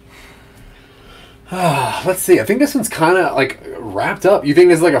let's see. I think this one's kind of like wrapped up. You think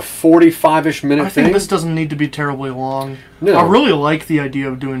this is like a 45-ish minute I thing? think this doesn't need to be terribly long. No. I really like the idea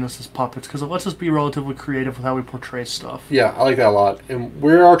of doing this as puppets because it lets us be relatively creative with how we portray stuff. Yeah, I like that a lot. And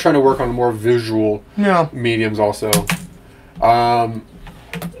we are trying to work on more visual Yeah. mediums also. What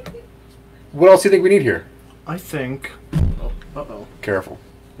else do you think we need here? I think. Uh-oh. Careful.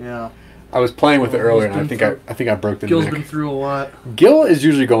 Yeah. I was playing with it Gil's earlier, and I been think through- I think I broke the Gil's neck. been through a lot. Gil is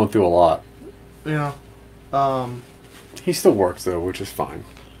usually going through a lot. Yeah. He still works though, which is fine.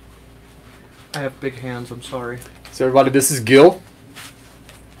 I have big hands. I'm sorry. So everybody, this is Gil.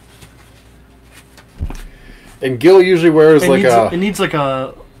 And Gil usually wears It needs like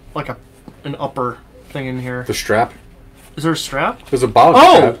an upper thing in here. the strap. Is there a strap? There's a bottom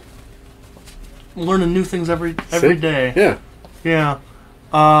Oh! strap. learning new things every See? day. Yeah. Yeah.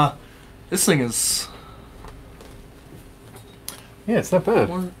 This thing is. Yeah, it's not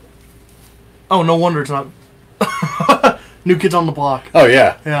bad. Oh, no wonder it's not. New Kids on the Block. Oh,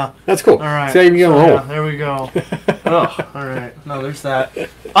 yeah. Yeah. That's cool. All right. See how you can get them Yeah, home. there we go. Oh, all right. No, there's that.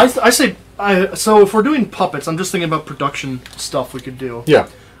 I say. So if we're doing puppets, I'm just thinking about production stuff we could do. Yeah.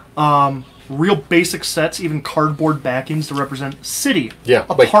 Real basic sets, even cardboard backings to represent city, Yeah.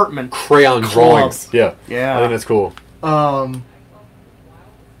 apartment, Like crayon club. drawings. Yeah. Yeah. I think that's cool.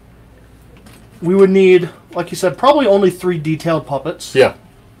 We would need, like you said, probably only 3 detailed puppets. Yeah.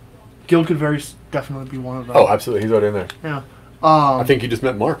 Gil could definitely be one of them. Oh, absolutely. He's already in there. Yeah. I think you just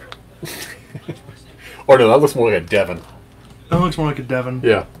met Mark. Or no, that looks more like a Devon. That looks more like a Devon.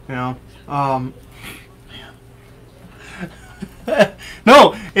 Yeah. Yeah.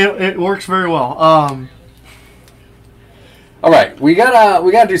 No, it works very well. All right, we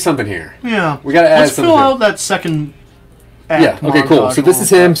gotta do something here. Yeah. We gotta add Let's something fill here. out that second act Yeah. Okay. Cool. montage So a this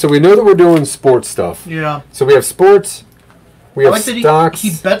is little him. bit. So we know that we're doing sports stuff. Yeah. So we have sports. We I have like that stocks.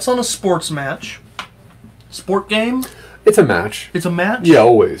 he bets on a sports match. Sport game? It's a match. It's a match? Yeah,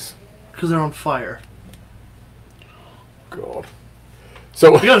 always. Because they're on fire. God.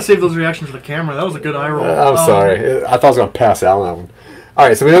 So We gotta save those reactions for the camera. That was a good eye roll. I'm sorry. I thought I was gonna pass out on that one. All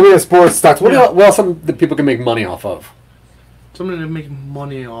right. So we know we have sports stocks. What Yeah. else? Some that people can make money off of, Something to make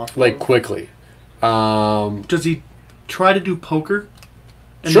money off. like of. quickly. Does he try to do poker?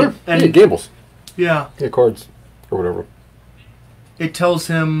 Sure. And yeah, gambles. yeah, Yeah, cards or whatever. it tells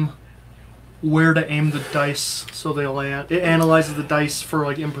him where to aim the dice so they land. It analyzes the dice for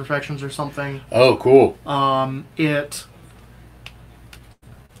like imperfections or something. Oh, cool. It.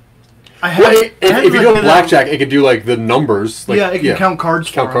 Well, if you do a blackjack, it could do like the numbers. Like, yeah, it can count cards.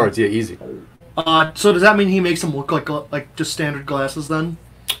 Count for him. cards. Yeah, easy. So does that mean he makes them look like just standard glasses then?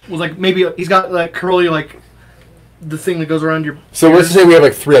 With like maybe he's got that curly like the thing that goes around your. So let's ears? just say we have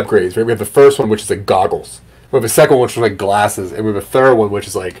like 3 upgrades, right? We have the first one, which is like goggles. We have a second one, which is like glasses, and we have a third one, which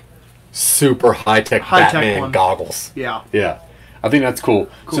is like super high-tech Batman one. goggles. Yeah. Yeah, I think that's cool.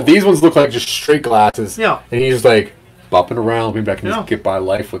 So Cool. these ones look like just straight glasses. Yeah. And he's just like bopping around, maybe I can Yeah. just get by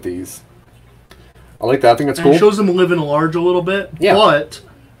life with these. I like that. I think that's And cool. it shows him living large a little bit. Yeah. But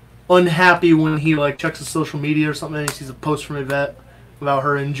unhappy when he like checks his social media or something and he sees a post from Yvette about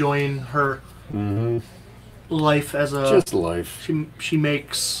her enjoying her life as a Just life. she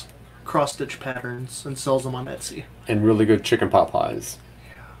makes cross stitch patterns and sells them on Etsy. And really good chicken pot pies.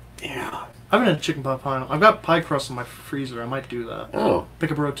 Yeah. I haven't had chicken pot pie. I've got pie crust in my freezer. I might do that. Oh.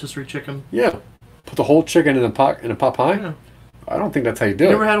 Pick up a rotisserie chicken. Yeah. Put the whole chicken in a pot pie? Yeah. I don't think that's how you do You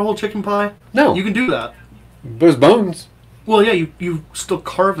it. ever had a whole chicken pie? No. You can do that. There's bones. Well, yeah, you still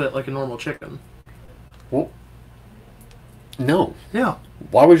carve it like a normal chicken. Well, no. Yeah.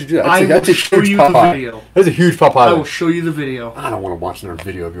 Why would you do that? I That's will a show huge you pot the pie. video. That's a huge pot I will pie. show you the video. I don't want to watch another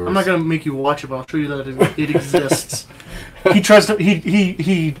video of yours. I'm not gonna make you watch it, but I'll show you that it exists. He tries to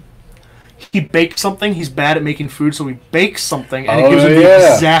he bakes something. He's bad at making food, so he bakes something, and he gives him the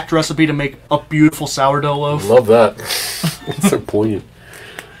yeah. exact recipe to make a beautiful sourdough loaf. Love that. It's so poignant.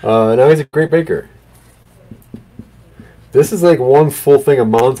 Now he's a great baker. This is like one full thing of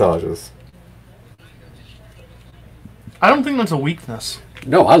montages. I don't think that's a weakness.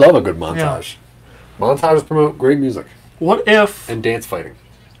 No, I love a good montage. Montages promote great music What if and dance fighting.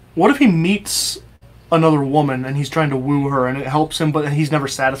 he meets another woman and he's trying to woo her and it helps him, but he's never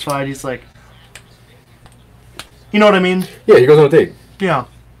satisfied? He's like, you know what I mean? Yeah, he goes on a date. Yeah.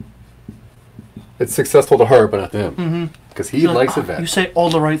 It's successful to her, but not to him. Because he likes "Oh, Yvette. you say all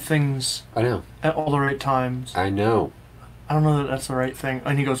the right things I know. at all the right times. I know. I don't know that that's the right thing.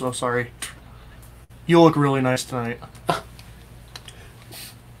 And he goes, oh, sorry. You look really nice tonight.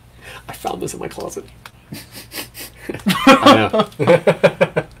 I found this in my closet. I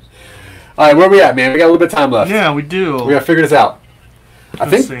know. All right, where are we at, man? We got a little bit of time left. Yeah, we do. We gotta figure this out.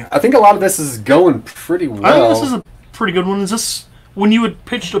 Let's see. I think a lot of this is going pretty well. I think this is a pretty good one. Is this, when you had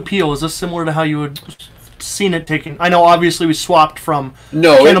pitched Appeal, is this similar to how you had seen it taken? I know, obviously, we swapped from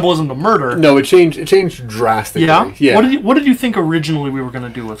cannibalism to murder. No, it changed drastically. Yeah? Yeah. What did you think originally we were going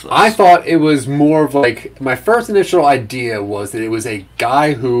to do with this? I thought it was more of like, my first initial idea was that it was a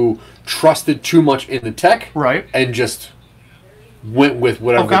guy who trusted too much in the tech. Right. And just went with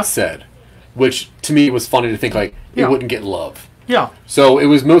whatever it said. Which, to me, was funny to think, like, it wouldn't get love. Yeah. So it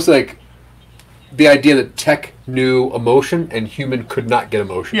was mostly like the idea that tech knew emotion and human could not get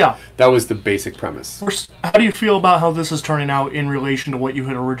emotion. Yeah. That was the basic premise. How do you feel about how this is turning out in relation to what you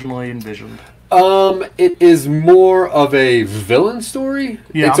had originally envisioned? It is more of a villain story.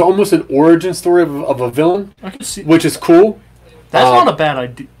 Yeah. It's almost an origin story of a villain, I can see which is cool. that's not a bad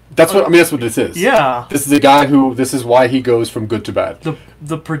idea. That's what I mean. That's what this is. Yeah. This is a guy who. This is why he goes from good to bad.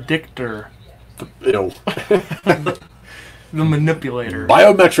 The predictor. Ew. The manipulator.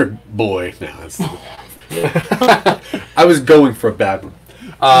 Biometric boy. No, that's. I was going for a bad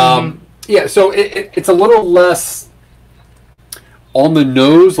one. Yeah, so it's a little less on the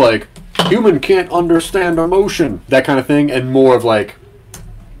nose, like human can't understand emotion, that kind of thing, and more of like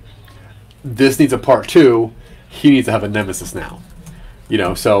this needs a part 2. He needs to have a nemesis now. You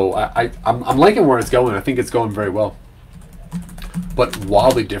know, so I'm liking where it's going. I think it's going very well, but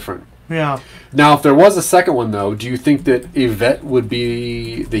wildly different. Yeah. Now, if there was a second one, though, do you think that Yvette would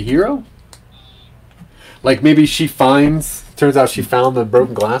be the hero? Like maybe turns out she found the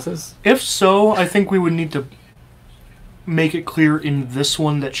broken glasses? If so, I think we would need to make it clear in this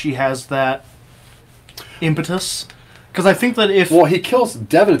one that she has that impetus. Because I think that if... Well, he kills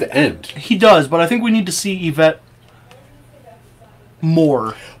Devin at the end. He does, but I think we need to see Yvette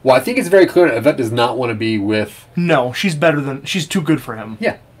more. Well, I think it's very clear that Yvette does not want to be with... No, she's too good for him.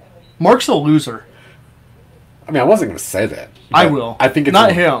 Yeah. Mark's a loser. I mean, I wasn't going to say that. I will. I think it's...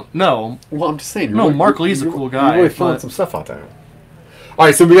 Not him. No. Well, I'm just saying. No, Mark Lee's a cool guy. You're really throwing some stuff out there. All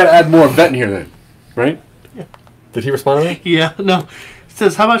right, so we got to add more Yvette in here then, right? Yeah. Did he respond to that? Yeah, no. It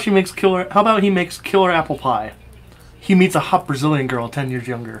says, how about he makes killer apple pie? He meets a hot Brazilian girl 10 years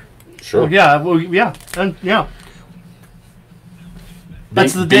younger. Sure. Yeah. And yeah.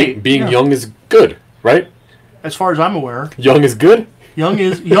 That's the date. Being young is good, right? As far as I'm aware. Young is good? Young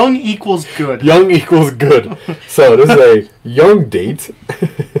equals good. Young equals good. So this is a young date.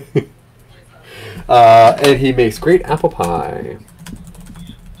 And he makes great apple pie.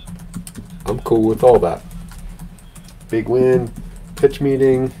 I'm cool with all that. Big win. Pitch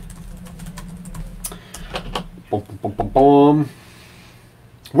meeting. Boom, boom, boom, boom, boom.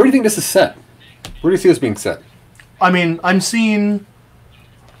 Where do you think this is set? Where do you see this being set? I mean, I'm seeing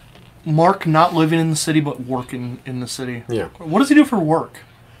Mark not living in the city but working in the city. Yeah. What does he do for work?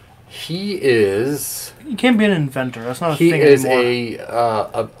 He is... He can't be an inventor. That's not a He thing is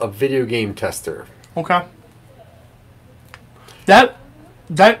anymore. a video game tester. Okay. That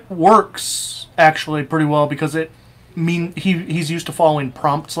works actually pretty well because he's used to following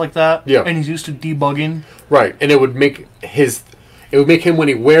prompts like that. Yeah. And he's used to debugging. Right, and it would make him when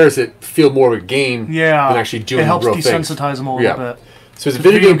he wears it feel more of a game than actually doing real things. It helps desensitize him a little bit. So it's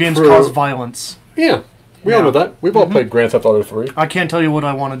video games cause violence. Yeah, we all know that. We've all played Grand Theft Auto 3. I can't tell you what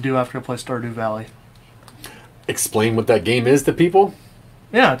I want to do after I play Stardew Valley. Explain what that game is to people?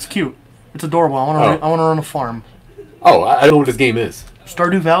 Yeah, it's cute. It's adorable. I want to run a farm. Oh, I don't know what this game is.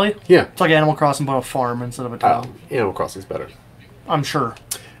 Stardew Valley? Yeah. It's like Animal Crossing, but a farm instead of a town. Animal Crossing's better. I'm sure.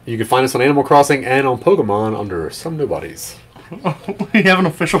 You can find us on Animal Crossing and on Pokemon under Some Nobodies. We have an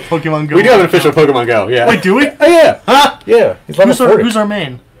official Pokemon Go. We do have an official Pokemon Go, yeah. Wait, do we? Oh, yeah. Huh? Yeah. He's level 40. Who's our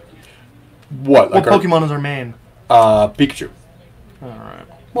main? What Pokemon is our main? Pikachu. Alright.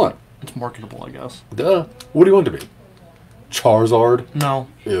 What? It's marketable, I guess. Duh. What do you want it to be? Charizard? No.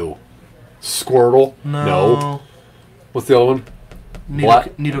 Ew. Squirtle? No. What's the other one?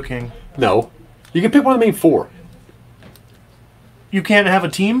 Nidoking. No. You can pick one of the main 4. You can't have a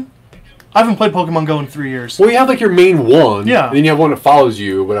team? I haven't played Pokemon Go in 3 years. Well, you have like your main one. Yeah. And then you have one that follows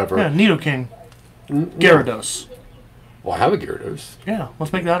you or whatever. Yeah, Nidoking. Gyarados. Well, I have a Gyarados. Yeah,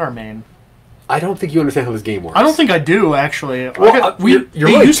 let's make that our main. I don't think you understand how this game works. I don't think I do, actually. Well, you're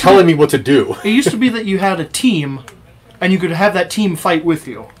really telling me what to do. It used to be that you had a team, and you could have that team fight with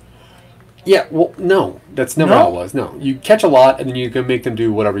you. Yeah, well, no. That's never how it was. No. You catch a lot, and then you can make them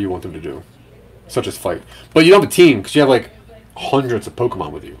do whatever you want them to do. Such as fight. But you don't have a team, because you have, like, hundreds of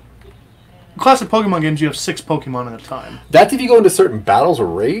Pokemon with you. Classic Pokemon games, you have 6 Pokemon at a time. That's if you go into certain battles or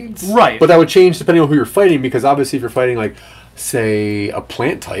raids. Right. But that would change depending on who you're fighting, because obviously if you're fighting, like, say, a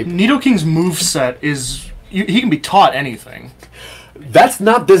plant type... Nidoking's moveset is... he can be taught anything. That's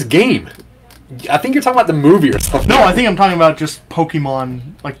not this game. I think you're talking about the movie or something. No, I think I'm talking about just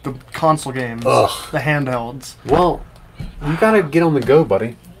Pokemon, like the console games. Ugh. The handhelds. Well, you gotta get on the go,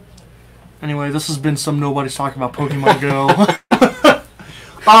 buddy. Anyway, this has been Some Nobody's Talking About Pokemon Go.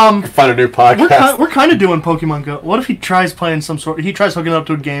 Find a new podcast. We're kind of doing Pokemon Go. What if he tries playing he tries hooking up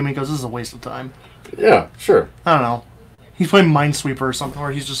to a game and he goes, this is a waste of time. Yeah, sure. I don't know. He's playing Minesweeper or something,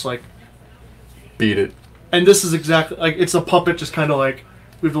 where he's just like... Beat it. And this is exactly... like it's a puppet just kind of like...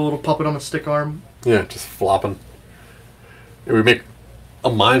 We have the little puppet on a stick arm. Yeah, just flopping. And we make a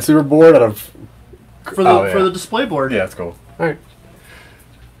Minesweeper board out of... For the display board. Yeah, that's cool. Alright.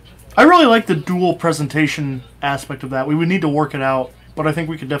 I really like the dual presentation aspect of that. We would need to work it out, but I think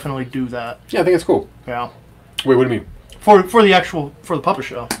we could definitely do that. Yeah, I think it's cool. Yeah. Wait, what do you mean? For the puppet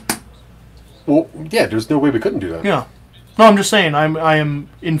show. Well, yeah, there's no way we couldn't do that. Yeah. No, I'm just saying. I'm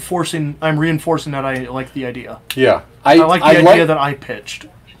reinforcing that I like the idea. Yeah, I like the idea that I pitched.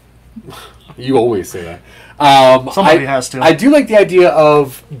 You always say that. Somebody has to. I do like the idea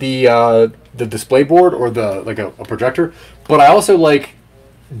of the display board or a projector, but I also like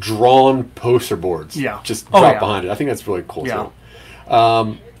drawn poster boards. Yeah. Just drop behind it. I think that's really cool too.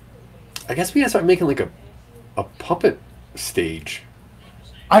 I guess we gotta start making like a puppet stage.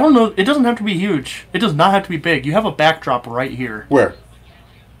 I don't know. It doesn't have to be huge. It does not have to be big. You have a backdrop right here. Where?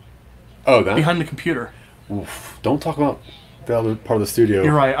 Oh, that? Behind the computer. Oof. Don't talk about the other part of the studio.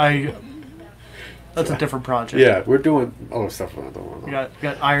 You're right. That's a different project. Yeah, we're doing other stuff. You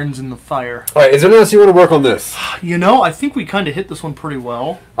got irons in the fire. All right, is there anything else you want to work on this? I think we kind of hit this one pretty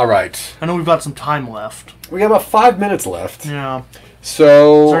well. All right. I know we've got some time left. We got about 5 minutes left. Yeah.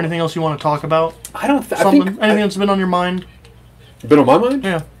 So. Is there anything else you want to talk about? I don't. Anything that's been on your mind? Been on my mind?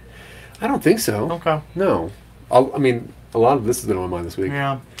 Yeah. I don't think so. Okay. No. I mean, a lot of this has been on my mind this week.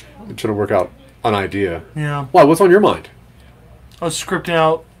 Yeah. I'm trying to work out an idea. Yeah. Why? What's on your mind? I was scripting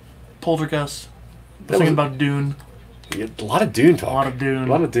out Poltergeist. Thinking about Dune. Yeah, a lot of Dune talk. A lot of Dune. A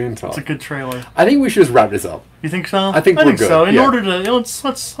lot of Dune talk. It's a good trailer. I think we should just wrap this up. You think so? I think we're good. So. In order to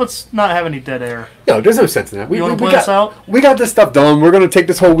let's not have any dead air. No, there's no sense in that. You want to play this out? We got this stuff done. We're gonna take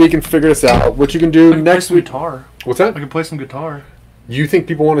this whole week and figure this out. What you can do next week? Guitar. What's that? I can play some guitar. You think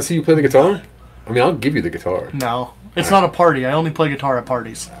people want to see you play the guitar? I mean, I'll give you the guitar. No, it's not a party. I only play guitar at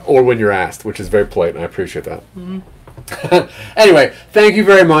parties. Or when you're asked, which is very polite, and I appreciate that. Mm-hmm. Anyway, thank you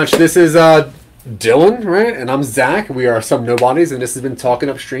very much. This is Dylan, right? And I'm Zach. We are Some Nobodies, and this has been Talking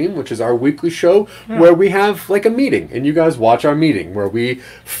Upstream, which is our weekly show where we have like a meeting, and you guys watch our meeting, where we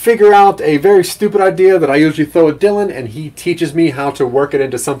figure out a very stupid idea that I usually throw at Dylan, and he teaches me how to work it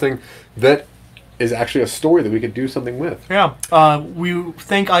into something that is actually a story that we could do something with. Yeah. We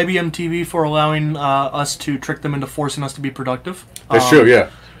thank IBM TV for allowing us to trick them into forcing us to be productive. That's true,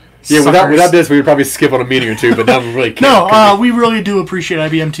 yeah. Yeah, without this, we would probably skip on a meeting or two, but now we really can't. No, we really do appreciate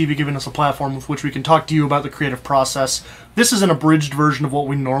IBM TV giving us a platform with which we can talk to you about the creative process. This is an abridged version of what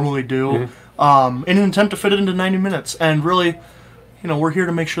we normally do, in an attempt to fit it into 90 minutes. And really, we're here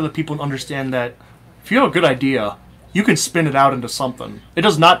to make sure that people understand that if you have a good idea, you can spin it out into something. It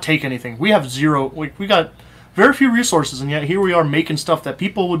does not take anything. We have we got very few resources, and yet here we are making stuff that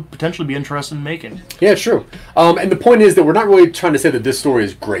people would potentially be interested in making. Yeah, it's true. And the point is that we're not really trying to say that this story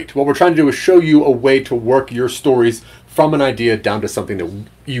is great. What we're trying to do is show you a way to work your stories from an idea down to something that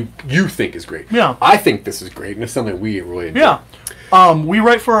you think is great. Yeah. I think this is great, and it's something we really enjoy. Yeah. We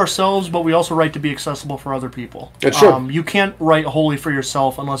write for ourselves, but we also write to be accessible for other people. That's true. You can't write wholly for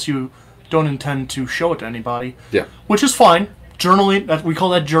yourself unless you don't intend to show it to anybody. Yeah. Which is fine. Journaling, we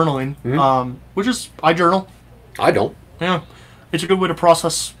call that journaling. Which is, I journal. I don't. Yeah. It's a good way to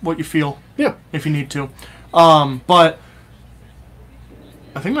process what you feel. Yeah. If you need to. But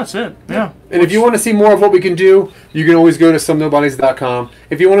I think that's it. Yeah. And if you want to see more of what we can do, you can always go to somenobodies.com.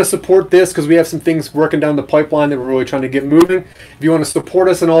 If you want to support this, because we have some things working down the pipeline that we're really trying to get moving, if you want to support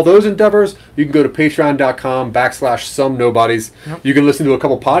us in all those endeavors, you can go to patreon.com/somenobodies. Yep. You can listen to a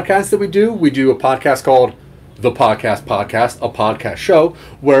couple podcasts that we do. We do a podcast called The Podcast Podcast, a podcast show,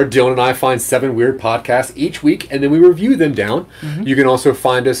 where Dylan and I find 7 weird podcasts each week, and then we review them down. You can also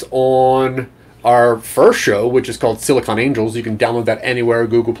find us on our first show, which is called Silicon Angels. You can download that anywhere,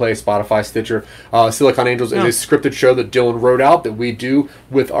 Google Play, Spotify, Stitcher. Silicon Angels is a scripted show that Dylan wrote out that we do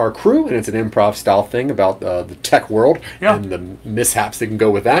with our crew, and it's an improv style thing about the tech world and the mishaps that can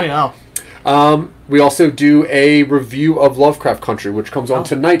go with that. We also do a review of Lovecraft Country, which comes on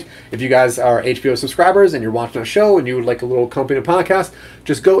tonight. If you guys are HBO subscribers and you're watching a show and you would like a little accompanying podcast,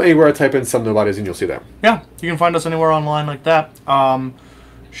 just go anywhere, type in Some Nobodies, and you'll see that. Yeah, you can find us anywhere online like that.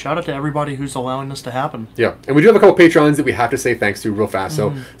 Shout out to everybody who's allowing this to happen. Yeah, and we do have a couple patrons that we have to say thanks to real fast.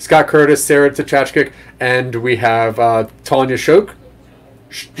 So Scott Curtis, Sarah Tachachkik, and we have Tanya Shok.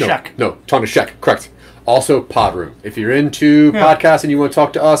 Tanya Shek, correct. Also, Podroom. If you're into podcasts and you want to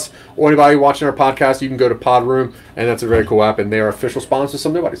talk to us or anybody watching our podcast, you can go to Podroom, and that's a very cool app, and they are official sponsors of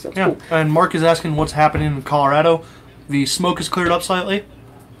Some Nobodies. So cool. And Mark is asking what's happening in Colorado. The smoke has cleared up slightly.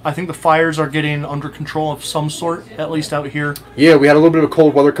 I think the fires are getting under control of some sort, at least out here. Yeah, we had a little bit of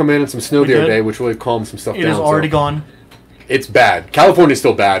cold weather come in and some snow the other day, which really calmed some stuff down. It is already gone. It's bad. California's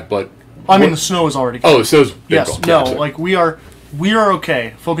still bad, but... I mean, the snow is already gone. Oh, snow's yes, gone. No, like we are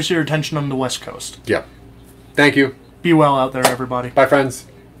okay. Focus your attention on the West Coast. Yeah. Thank you. Be well out there, everybody. Bye, friends.